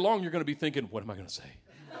long you're going to be thinking, what am I going to say?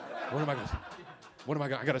 What am I going to say?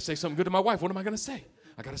 I got to say something good to my wife. What am I going to say?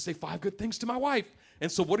 I got to say 5 good things to my wife.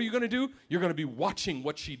 And so what are you going to do? You're going to be watching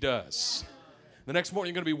what she does. The next morning,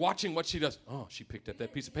 you're going to be watching what she does. Oh, she picked up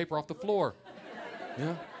that piece of paper off the floor.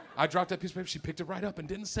 Yeah. I dropped that piece of paper. She picked it right up and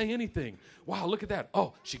didn't say anything. Wow, look at that.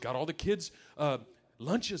 Oh, she got all the kids'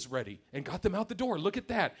 lunches ready and got them out the door. Look at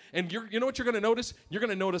that. And you know what you're going to notice? You're going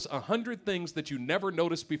to notice 100 things that you never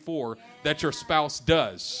noticed before that your spouse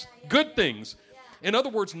does. Good things. In other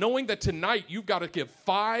words, knowing that tonight you've got to give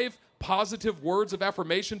 5 positive words of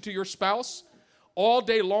affirmation to your spouse, all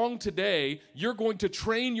day long today, you're going to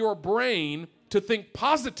train your brain to think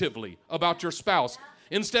positively about your spouse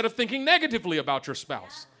instead of thinking negatively about your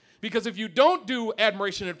spouse. Because if you don't do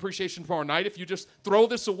admiration and appreciation tomorrow night, if you just throw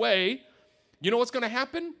this away, you know what's going to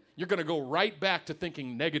happen? You're going to go right back to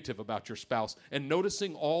thinking negative about your spouse and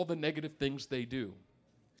noticing all the negative things they do.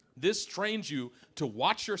 This trains you to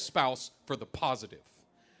watch your spouse for the positive.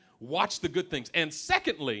 Watch the good things. And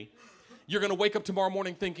secondly, you're going to wake up tomorrow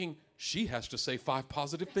morning thinking, she has to say 5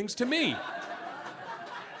 positive things to me.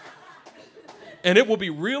 And it will be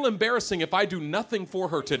real embarrassing if I do nothing for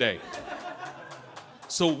her today.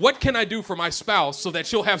 So what can I do for my spouse so that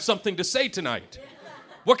she'll have something to say tonight?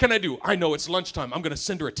 What can I do? I know it's lunchtime. I'm going to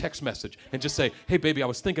send her a text message and just say, hey, baby, I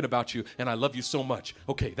was thinking about you, and I love you so much.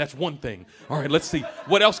 Okay, that's one thing. All right, let's see.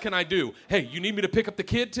 What else can I do? Hey, you need me to pick up the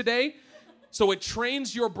kid today? So it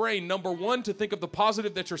trains your brain, number 1, to think of the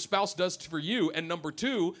positive that your spouse does for you, and number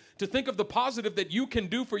 2, to think of the positive that you can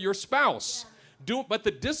do for your spouse. But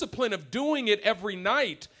the discipline of doing it every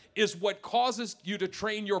night is what causes you to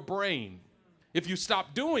train your brain. If you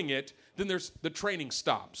stop doing it, then the training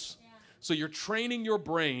stops. Yeah. So you're training your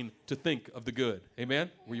brain to think of the good. Amen?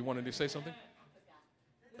 Were you wanting to say something?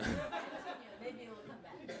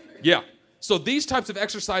 Yeah. So these types of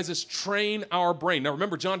exercises train our brain. Now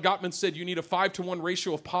remember, John Gottman said you need a 5-to-1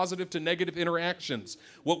 ratio of positive to negative interactions.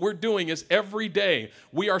 What we're doing is every day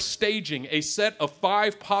we are staging a set of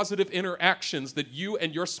 5 positive interactions that you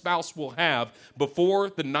and your spouse will have before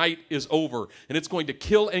the night is over. And it's going to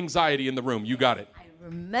kill anxiety in the room. You got it. I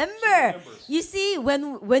remember. You see,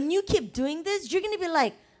 when you keep doing this, you're going to be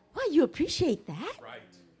like, wow, you appreciate that? Right.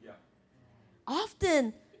 Yeah.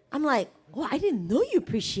 Often, I'm like, oh, I didn't know you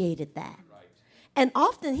appreciated that. And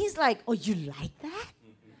often he's like, oh, you like that?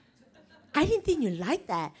 I didn't think you liked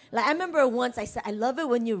that. Like, I remember once I said, I love it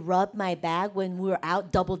when you rub my back when we were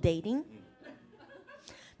out double dating.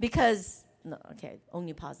 Because, no, okay,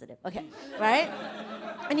 only positive. Okay, right?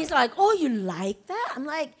 And he's like, oh, you like that? I'm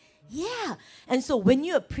like, yeah. And so when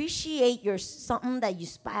you appreciate something that your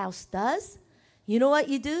spouse does, you know what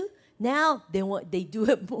you do? Now they do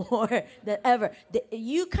it more than ever.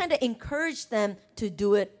 You kind of encourage them to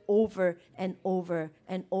do it over and over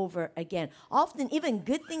and over again. Often, even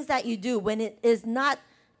good things that you do, when it is not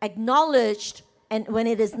acknowledged and when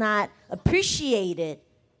it is not appreciated,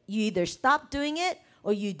 you either stop doing it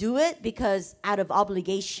or you do it because out of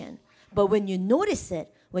obligation. But when you notice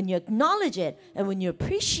it, when you acknowledge it, and when you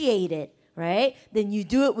appreciate it, right, then you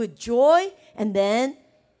do it with joy, and then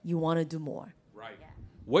you want to do more. Right. Yeah.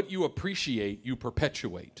 What you appreciate, you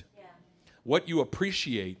perpetuate. Yeah. What you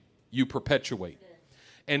appreciate, you perpetuate. Good.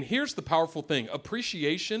 And here's the powerful thing.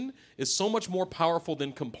 Appreciation is so much more powerful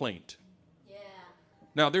than complaint. Yeah.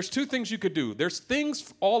 Now, there's two things you could do. There's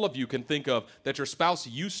things all of you can think of that your spouse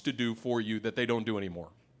used to do for you that they don't do anymore,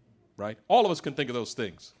 right? All of us can think of those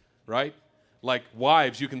things, right? Like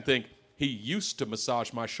wives, you can think, he used to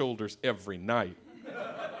massage my shoulders every night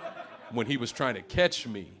when he was trying to catch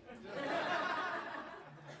me.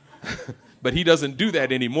 But he doesn't do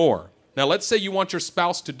that anymore. Now, let's say you want your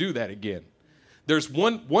spouse to do that again. There's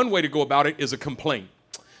one way to go about it is a complaint.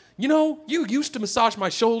 You know, you used to massage my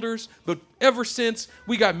shoulders, but ever since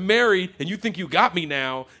we got married and you think you got me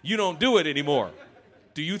now, you don't do it anymore.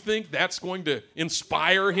 Do you think that's going to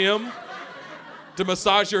inspire him to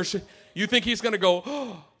massage your shoulders? You think he's going to go,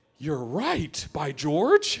 oh, you're right, by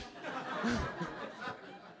George.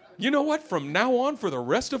 You know what? From now on, for the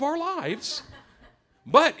rest of our lives.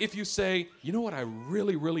 But if you say, you know what I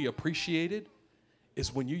really, really appreciated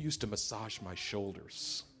is when you used to massage my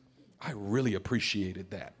shoulders. I really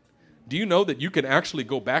appreciated that. Do you know that you can actually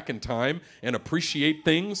go back in time and appreciate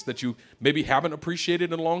things that you maybe haven't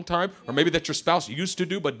appreciated in a long time, or maybe that your spouse used to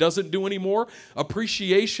do but doesn't do anymore?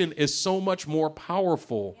 Appreciation is so much more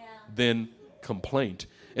powerful than complaint.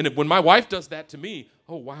 And when my wife does that to me,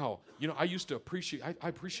 oh, wow, you know, I used to appreciate, I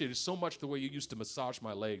appreciated so much the way you used to massage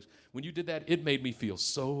my legs. When you did that, it made me feel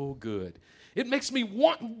so good. It makes me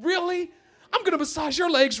want, really? I'm going to massage your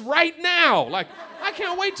legs right now. Like, I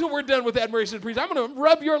can't wait till we're done with Admiration and Appreciation. I'm going to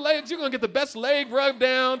rub your legs. You're going to get the best leg rub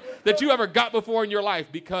down that you ever got before in your life,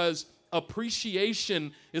 because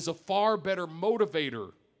appreciation is a far better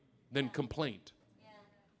motivator than complaint. Yeah.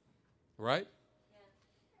 Right?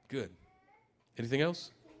 Good. Anything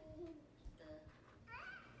else?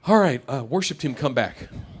 All right, worship team, come back.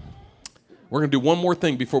 We're going to do one more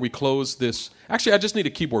thing before we close this. Actually, I just need a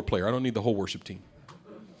keyboard player. I don't need the whole worship team.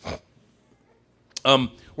 We're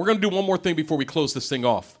going to do one more thing before we close this thing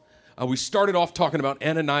off. We started off talking about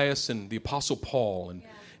Ananias and the Apostle Paul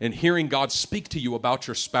and hearing God speak to you about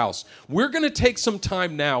your spouse. We're going to take some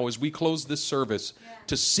time now as we close this service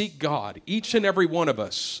to seek God, each and every one of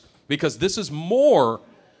us, because this is more.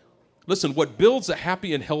 Listen, what builds a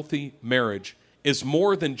happy and healthy marriage is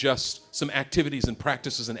more than just some activities and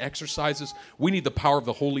practices and exercises. We need the power of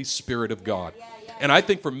the Holy Spirit of God. And I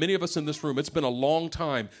think for many of us in this room, it's been a long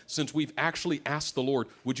time since we've actually asked the Lord,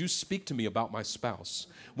 would you speak to me about my spouse?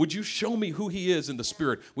 Would you show me who he is in the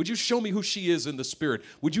Spirit? Would you show me who she is in the Spirit?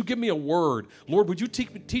 Would you give me a word? Lord, would you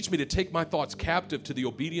teach me to take my thoughts captive to the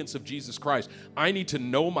obedience of Jesus Christ? I need to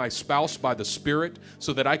know my spouse by the Spirit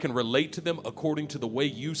so that I can relate to them according to the way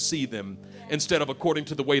you see them instead of according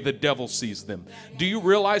to the way the devil sees them. Do you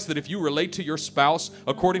realize that if you relate to your spouse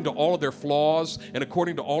according to all of their flaws and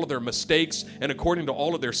according to all of their mistakes and according to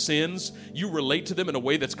all of their sins, you relate to them in a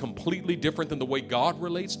way that's completely different than the way God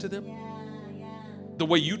relates to them? The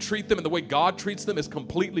way you treat them and the way God treats them is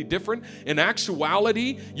completely different. In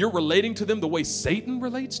actuality, you're relating to them the way Satan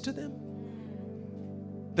relates to them.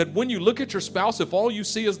 That when you look at your spouse, if all you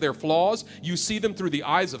see is their flaws, you see them through the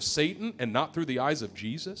eyes of Satan and not through the eyes of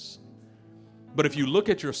Jesus. But if you look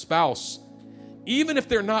at your spouse, even if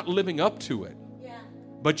they're not living up to it,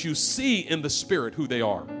 but you see in the Spirit who they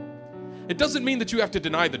are, it doesn't mean that you have to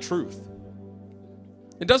deny the truth.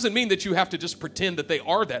 It doesn't mean that you have to just pretend that they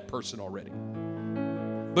are that person already.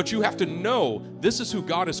 But you have to know this is who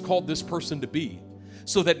God has called this person to be,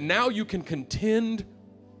 so that now you can contend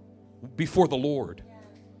before the Lord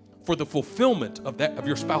for the fulfillment of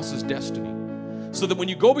your spouse's destiny. So that when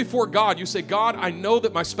you go before God, you say, God, I know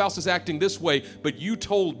that my spouse is acting this way, but you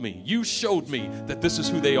told me, you showed me that this is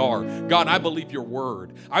who they are. God, I believe your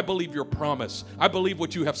word. I believe your promise. I believe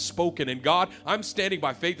what you have spoken. And God, I'm standing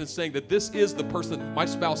by faith and saying that this is the person that my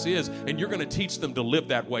spouse is, and you're going to teach them to live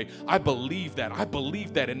that way. I believe that. I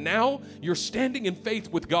believe that. And now you're standing in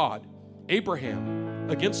faith with God. Abraham,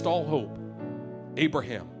 against all hope,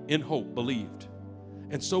 Abraham, in hope, believed,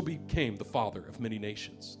 and so became the father of many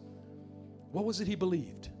nations. What was it he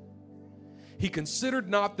believed? He considered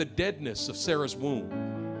not the deadness of Sarah's womb,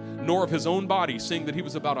 nor of his own body, seeing that he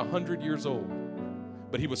was about 100 years old.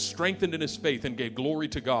 But he was strengthened in his faith and gave glory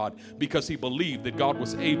to God because he believed that God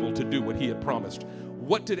was able to do what he had promised.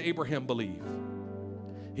 What did Abraham believe?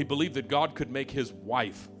 He believed that God could make his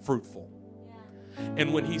wife fruitful.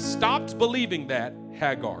 And when he stopped believing that,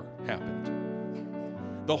 Hagar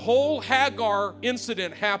happened. The whole Hagar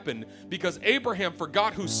incident happened because Abraham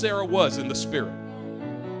forgot who Sarah was in the spirit.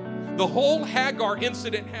 The whole Hagar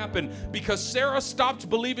incident happened because Sarah stopped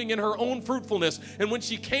believing in her own fruitfulness. And when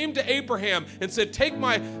she came to Abraham and said, take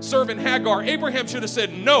my servant Hagar, Abraham should have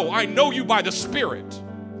said, no, I know you by the Spirit.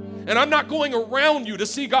 And I'm not going around you to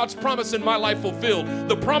see God's promise in my life fulfilled.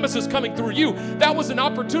 The promise is coming through you. That was an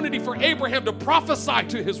opportunity for Abraham to prophesy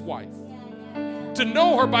to his wife, to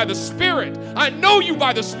know her by the Spirit. I know you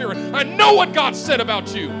by the Spirit. I know what God said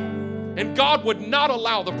about you. And God would not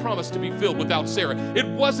allow the promise to be filled without Sarah. It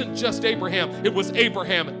wasn't just Abraham, it was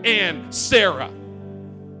Abraham and Sarah.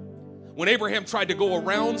 When Abraham tried to go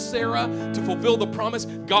around Sarah to fulfill the promise,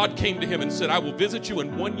 God came to him and said, I will visit you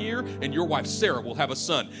in 1 year and your wife Sarah will have a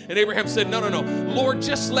son. And Abraham said, no, Lord,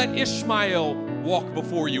 just let Ishmael walk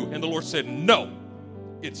before you. And the Lord said, no.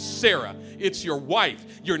 It's Sarah. It's your wife.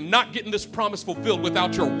 You're not getting this promise fulfilled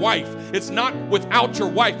without your wife. It's not without your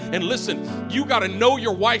wife. And listen, you got to know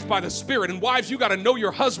your wife by the Spirit. And wives, you got to know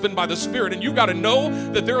your husband by the Spirit. And you got to know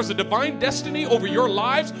that there is a divine destiny over your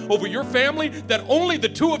lives, over your family, that only the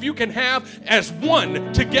two of you can have as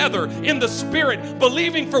one together in the Spirit,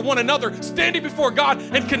 believing for one another, standing before God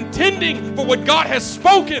and contending for what God has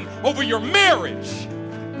spoken over your marriage.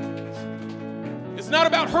 It's not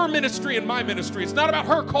about her ministry and my ministry. It's not about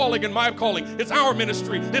her calling and my calling. It's our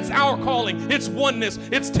ministry. It's our calling. It's oneness.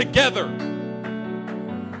 It's together.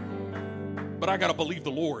 But I got to believe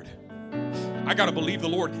the Lord. I got to believe the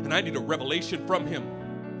Lord, and I need a revelation from him.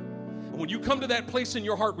 And when you come to that place in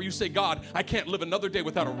your heart where you say, God, I can't live another day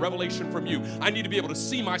without a revelation from you. I need to be able to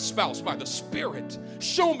see my spouse by the Spirit.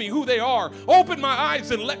 Show me who they are. Open my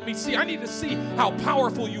eyes and let me see. I need to see how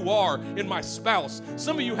powerful you are in my spouse.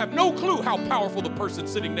 Some of you have no clue how powerful the person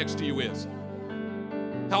sitting next to you is.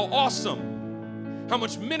 How awesome. How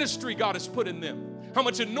much ministry God has put in them. How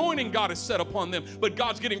much anointing God has set upon them. But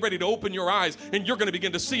God's getting ready to open your eyes, and you're going to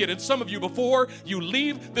begin to see it. And some of you, before you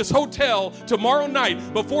leave this hotel tomorrow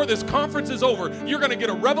night, before this conference is over, you're going to get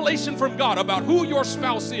a revelation from God about who your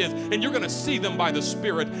spouse is, and you're going to see them by the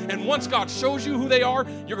Spirit. And once God shows you who they are,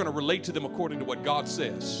 you're going to relate to them according to what God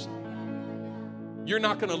says. You're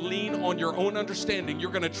not going to lean on your own understanding.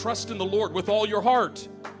 You're going to trust in the Lord with all your heart.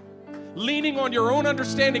 Leaning on your own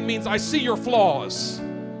understanding means I see your flaws.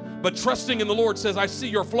 But trusting in the Lord says, I see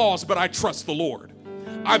your flaws, but I trust the Lord.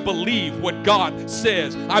 I believe what God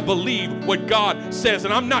says. I believe what God says.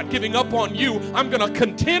 And I'm not giving up on you. I'm going to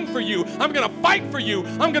contend for you. I'm going to fight for you.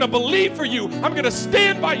 I'm going to believe for you. I'm going to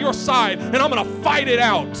stand by your side, and I'm going to fight it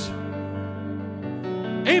out.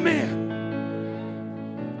 Amen.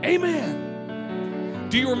 Amen.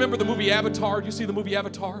 Do you remember the movie Avatar? Do you see the movie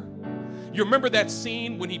Avatar? You remember that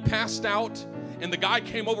scene when he passed out and the guy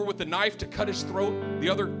came over with the knife to cut his throat? The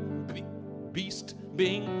other beast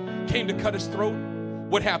being came to cut his throat.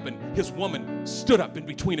 What happened? His woman stood up in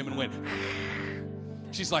between him and went,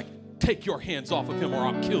 she's like, take your hands off of him or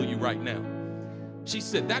I'll kill you right now. She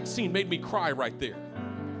said, that scene made me cry right there.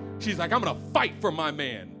 She's like, I'm going to fight for my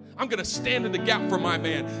man. I'm going to stand in the gap for my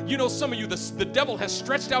man. You know, some of you, the devil has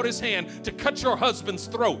stretched out his hand to cut your husband's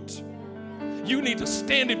throat. You need to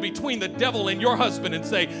stand in between the devil and your husband and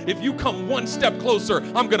say, if you come one step closer,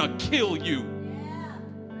 I'm going to kill you.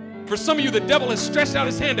 For some of you, the devil has stretched out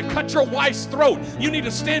his hand to cut your wife's throat. You need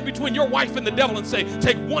to stand between your wife and the devil and say,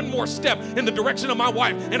 take one more step in the direction of my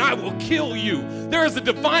wife and I will kill you. There is a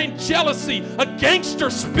divine jealousy, a gangster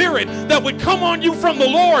spirit that would come on you from the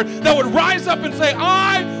Lord that would rise up and say,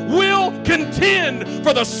 I will contend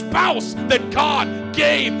for the spouse that God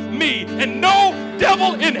gave me. And no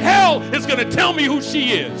devil in hell is going to tell me who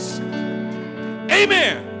she is.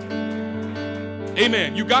 Amen.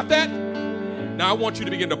 Amen. You got that? Now, I want you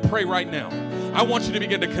to begin to pray right now. I want you to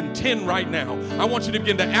begin to contend right now. I want you to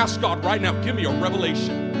begin to ask God right now, give me a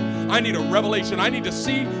revelation. I need a revelation. I need to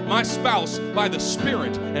see my spouse by the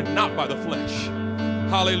Spirit and not by the flesh.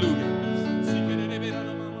 Hallelujah.